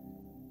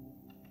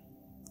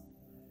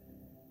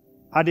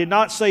 I did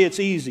not say it's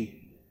easy.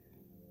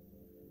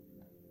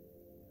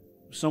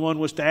 If someone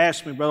was to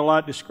ask me, Brother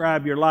Lott,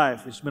 describe your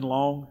life. It's been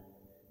long.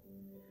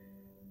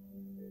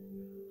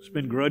 It's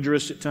been grudging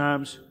at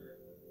times.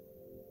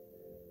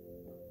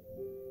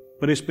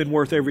 But it's been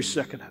worth every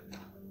second of it.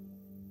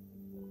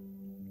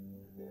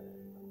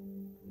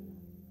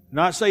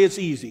 Not say it's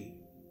easy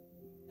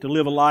to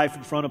live a life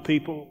in front of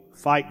people,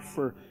 fight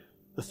for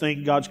the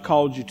thing God's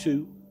called you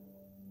to.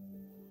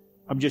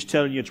 I'm just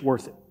telling you it's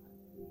worth it.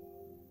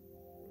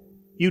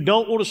 You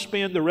don't want to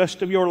spend the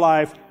rest of your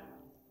life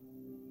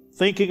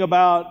thinking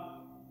about,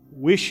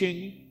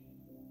 wishing,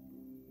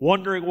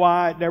 wondering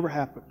why it never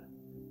happened.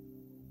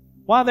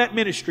 Why that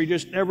ministry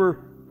just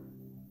never...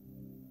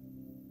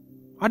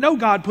 I know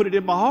God put it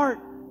in my heart.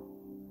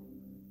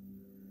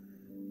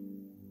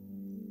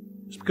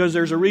 It's because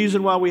there's a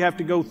reason why we have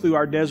to go through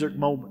our desert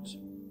moments.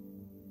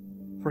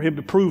 For Him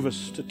to prove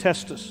us, to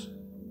test us.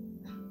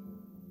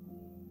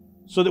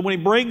 So that when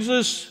He brings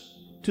us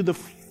to the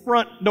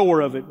front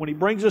door of it, when He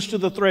brings us to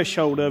the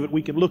threshold of it,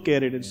 we can look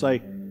at it and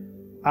say,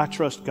 I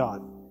trust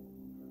God.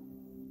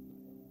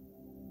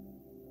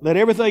 Let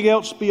everything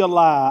else be a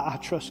lie. I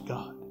trust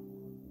God.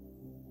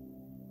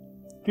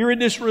 If you're in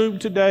this room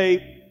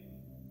today,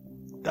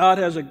 God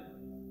has an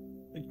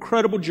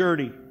incredible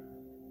journey.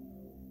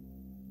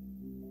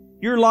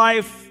 Your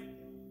life,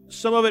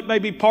 some of it may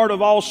be part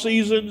of all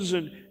seasons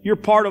and you're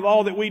part of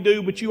all that we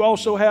do, but you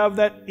also have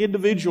that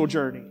individual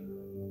journey.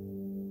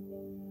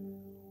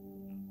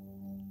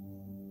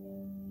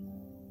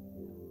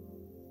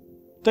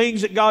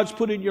 Things that God's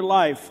put in your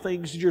life,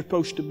 things that you're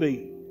supposed to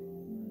be.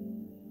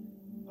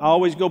 I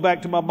always go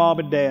back to my mom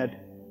and dad.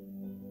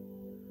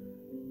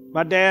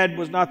 My dad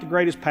was not the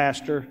greatest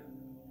pastor.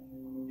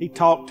 He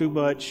talked too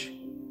much.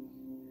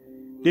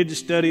 Didn't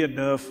study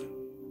enough.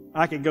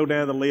 I can go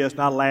down the list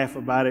and I laugh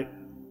about it.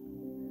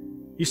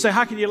 You say,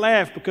 how can you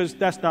laugh? Because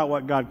that's not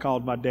what God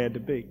called my dad to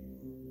be.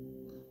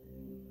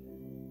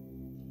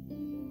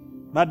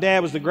 My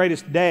dad was the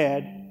greatest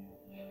dad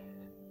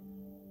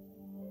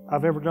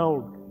I've ever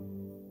known.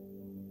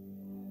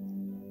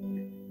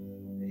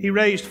 He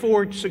raised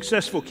 4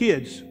 successful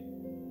kids.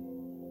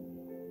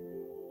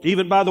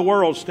 Even by the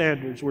world's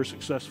standards, we're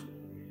successful.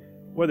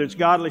 Whether it's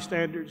godly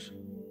standards.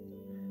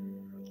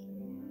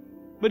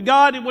 But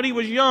God, when he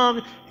was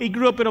young, he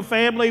grew up in a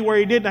family where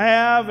he didn't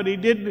have,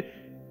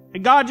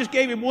 and God just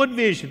gave him one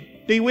vision.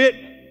 DeWitt,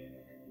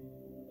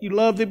 you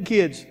love them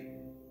kids.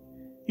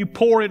 You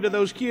pour into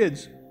those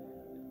kids.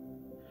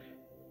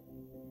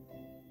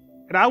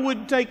 And I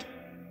wouldn't take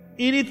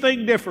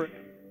anything different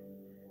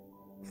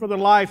for the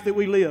life that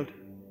we lived.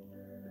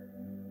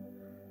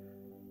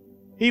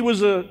 He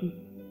was a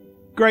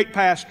great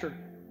pastor.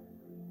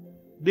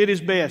 Did his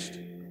best.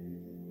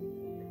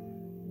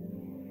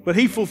 But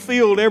he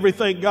fulfilled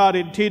everything God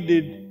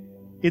intended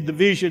in the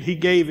vision He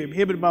gave him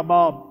and my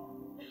mom.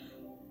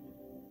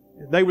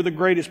 And they were the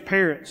greatest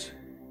parents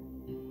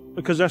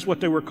because that's what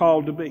they were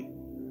called to be.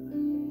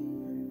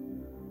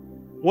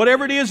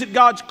 Whatever it is that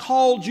God's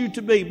called you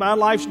to be, my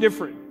life's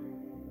different.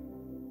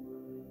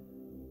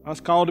 I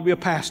was called to be a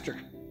pastor.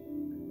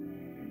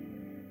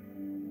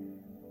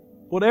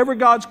 Whatever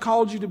God's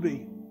called you to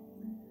be,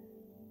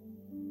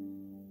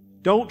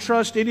 don't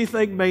trust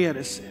anything man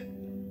has said.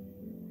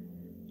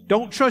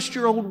 Don't trust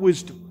your own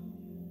wisdom.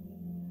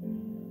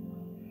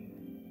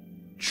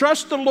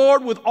 Trust the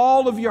Lord with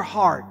all of your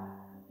heart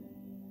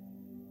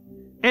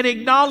and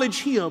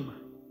acknowledge Him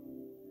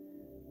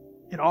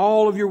in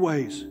all of your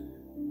ways.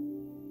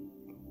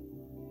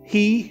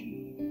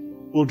 He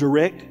will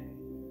direct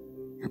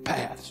your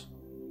paths.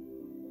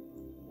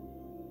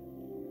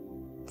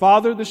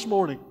 Father, this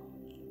morning,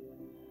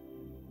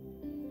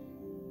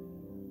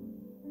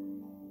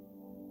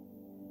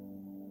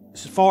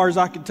 It's as far as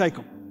I can take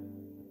them.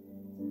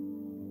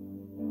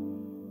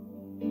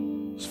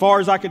 As far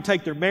as I can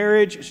take their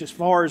marriage, it's as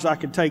far as I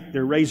can take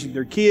their raising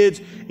their kids.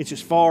 It's as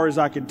far as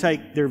I can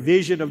take their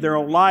vision of their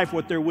own life,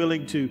 what they're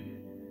willing to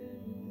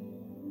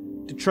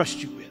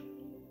trust you with.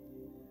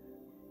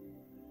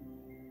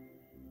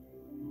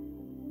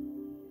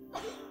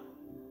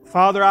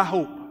 Father, I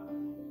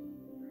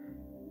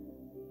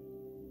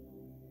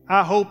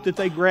hope that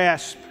they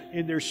grasp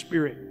in their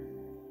spirit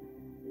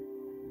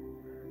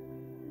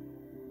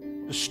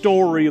the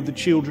story of the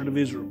children of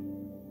Israel.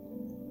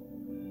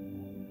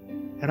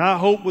 And I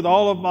hope with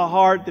all of my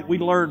heart that we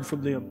learn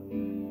from them.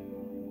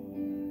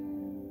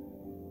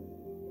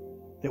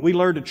 That we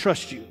learn to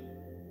trust you.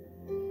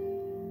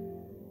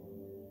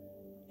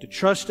 To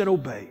trust and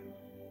obey.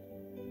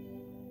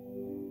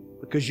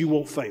 Because you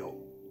won't fail.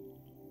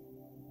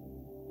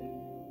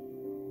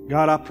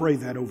 God, I pray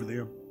that over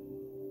them.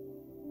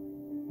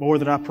 More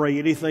than I pray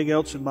anything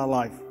else in my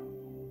life.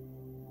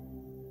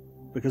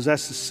 Because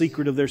that's the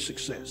secret of their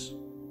success.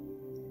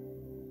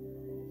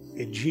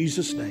 In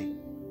Jesus' name.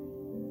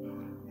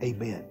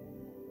 Amen.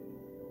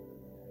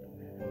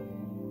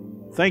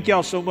 Thank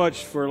y'all so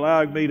much for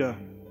allowing me to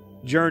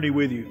journey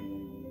with you.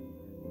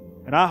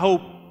 And I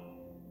hope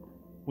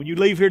when you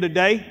leave here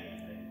today,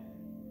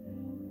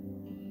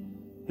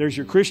 there's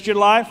your Christian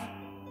life,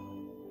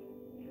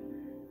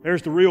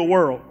 there's the real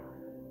world.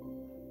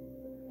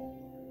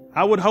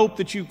 I would hope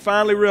that you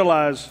finally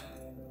realize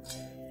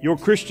your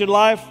Christian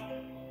life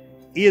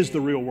is the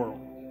real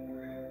world.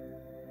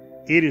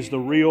 It is the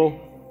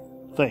real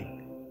thing.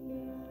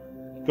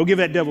 Go give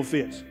that devil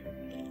fits.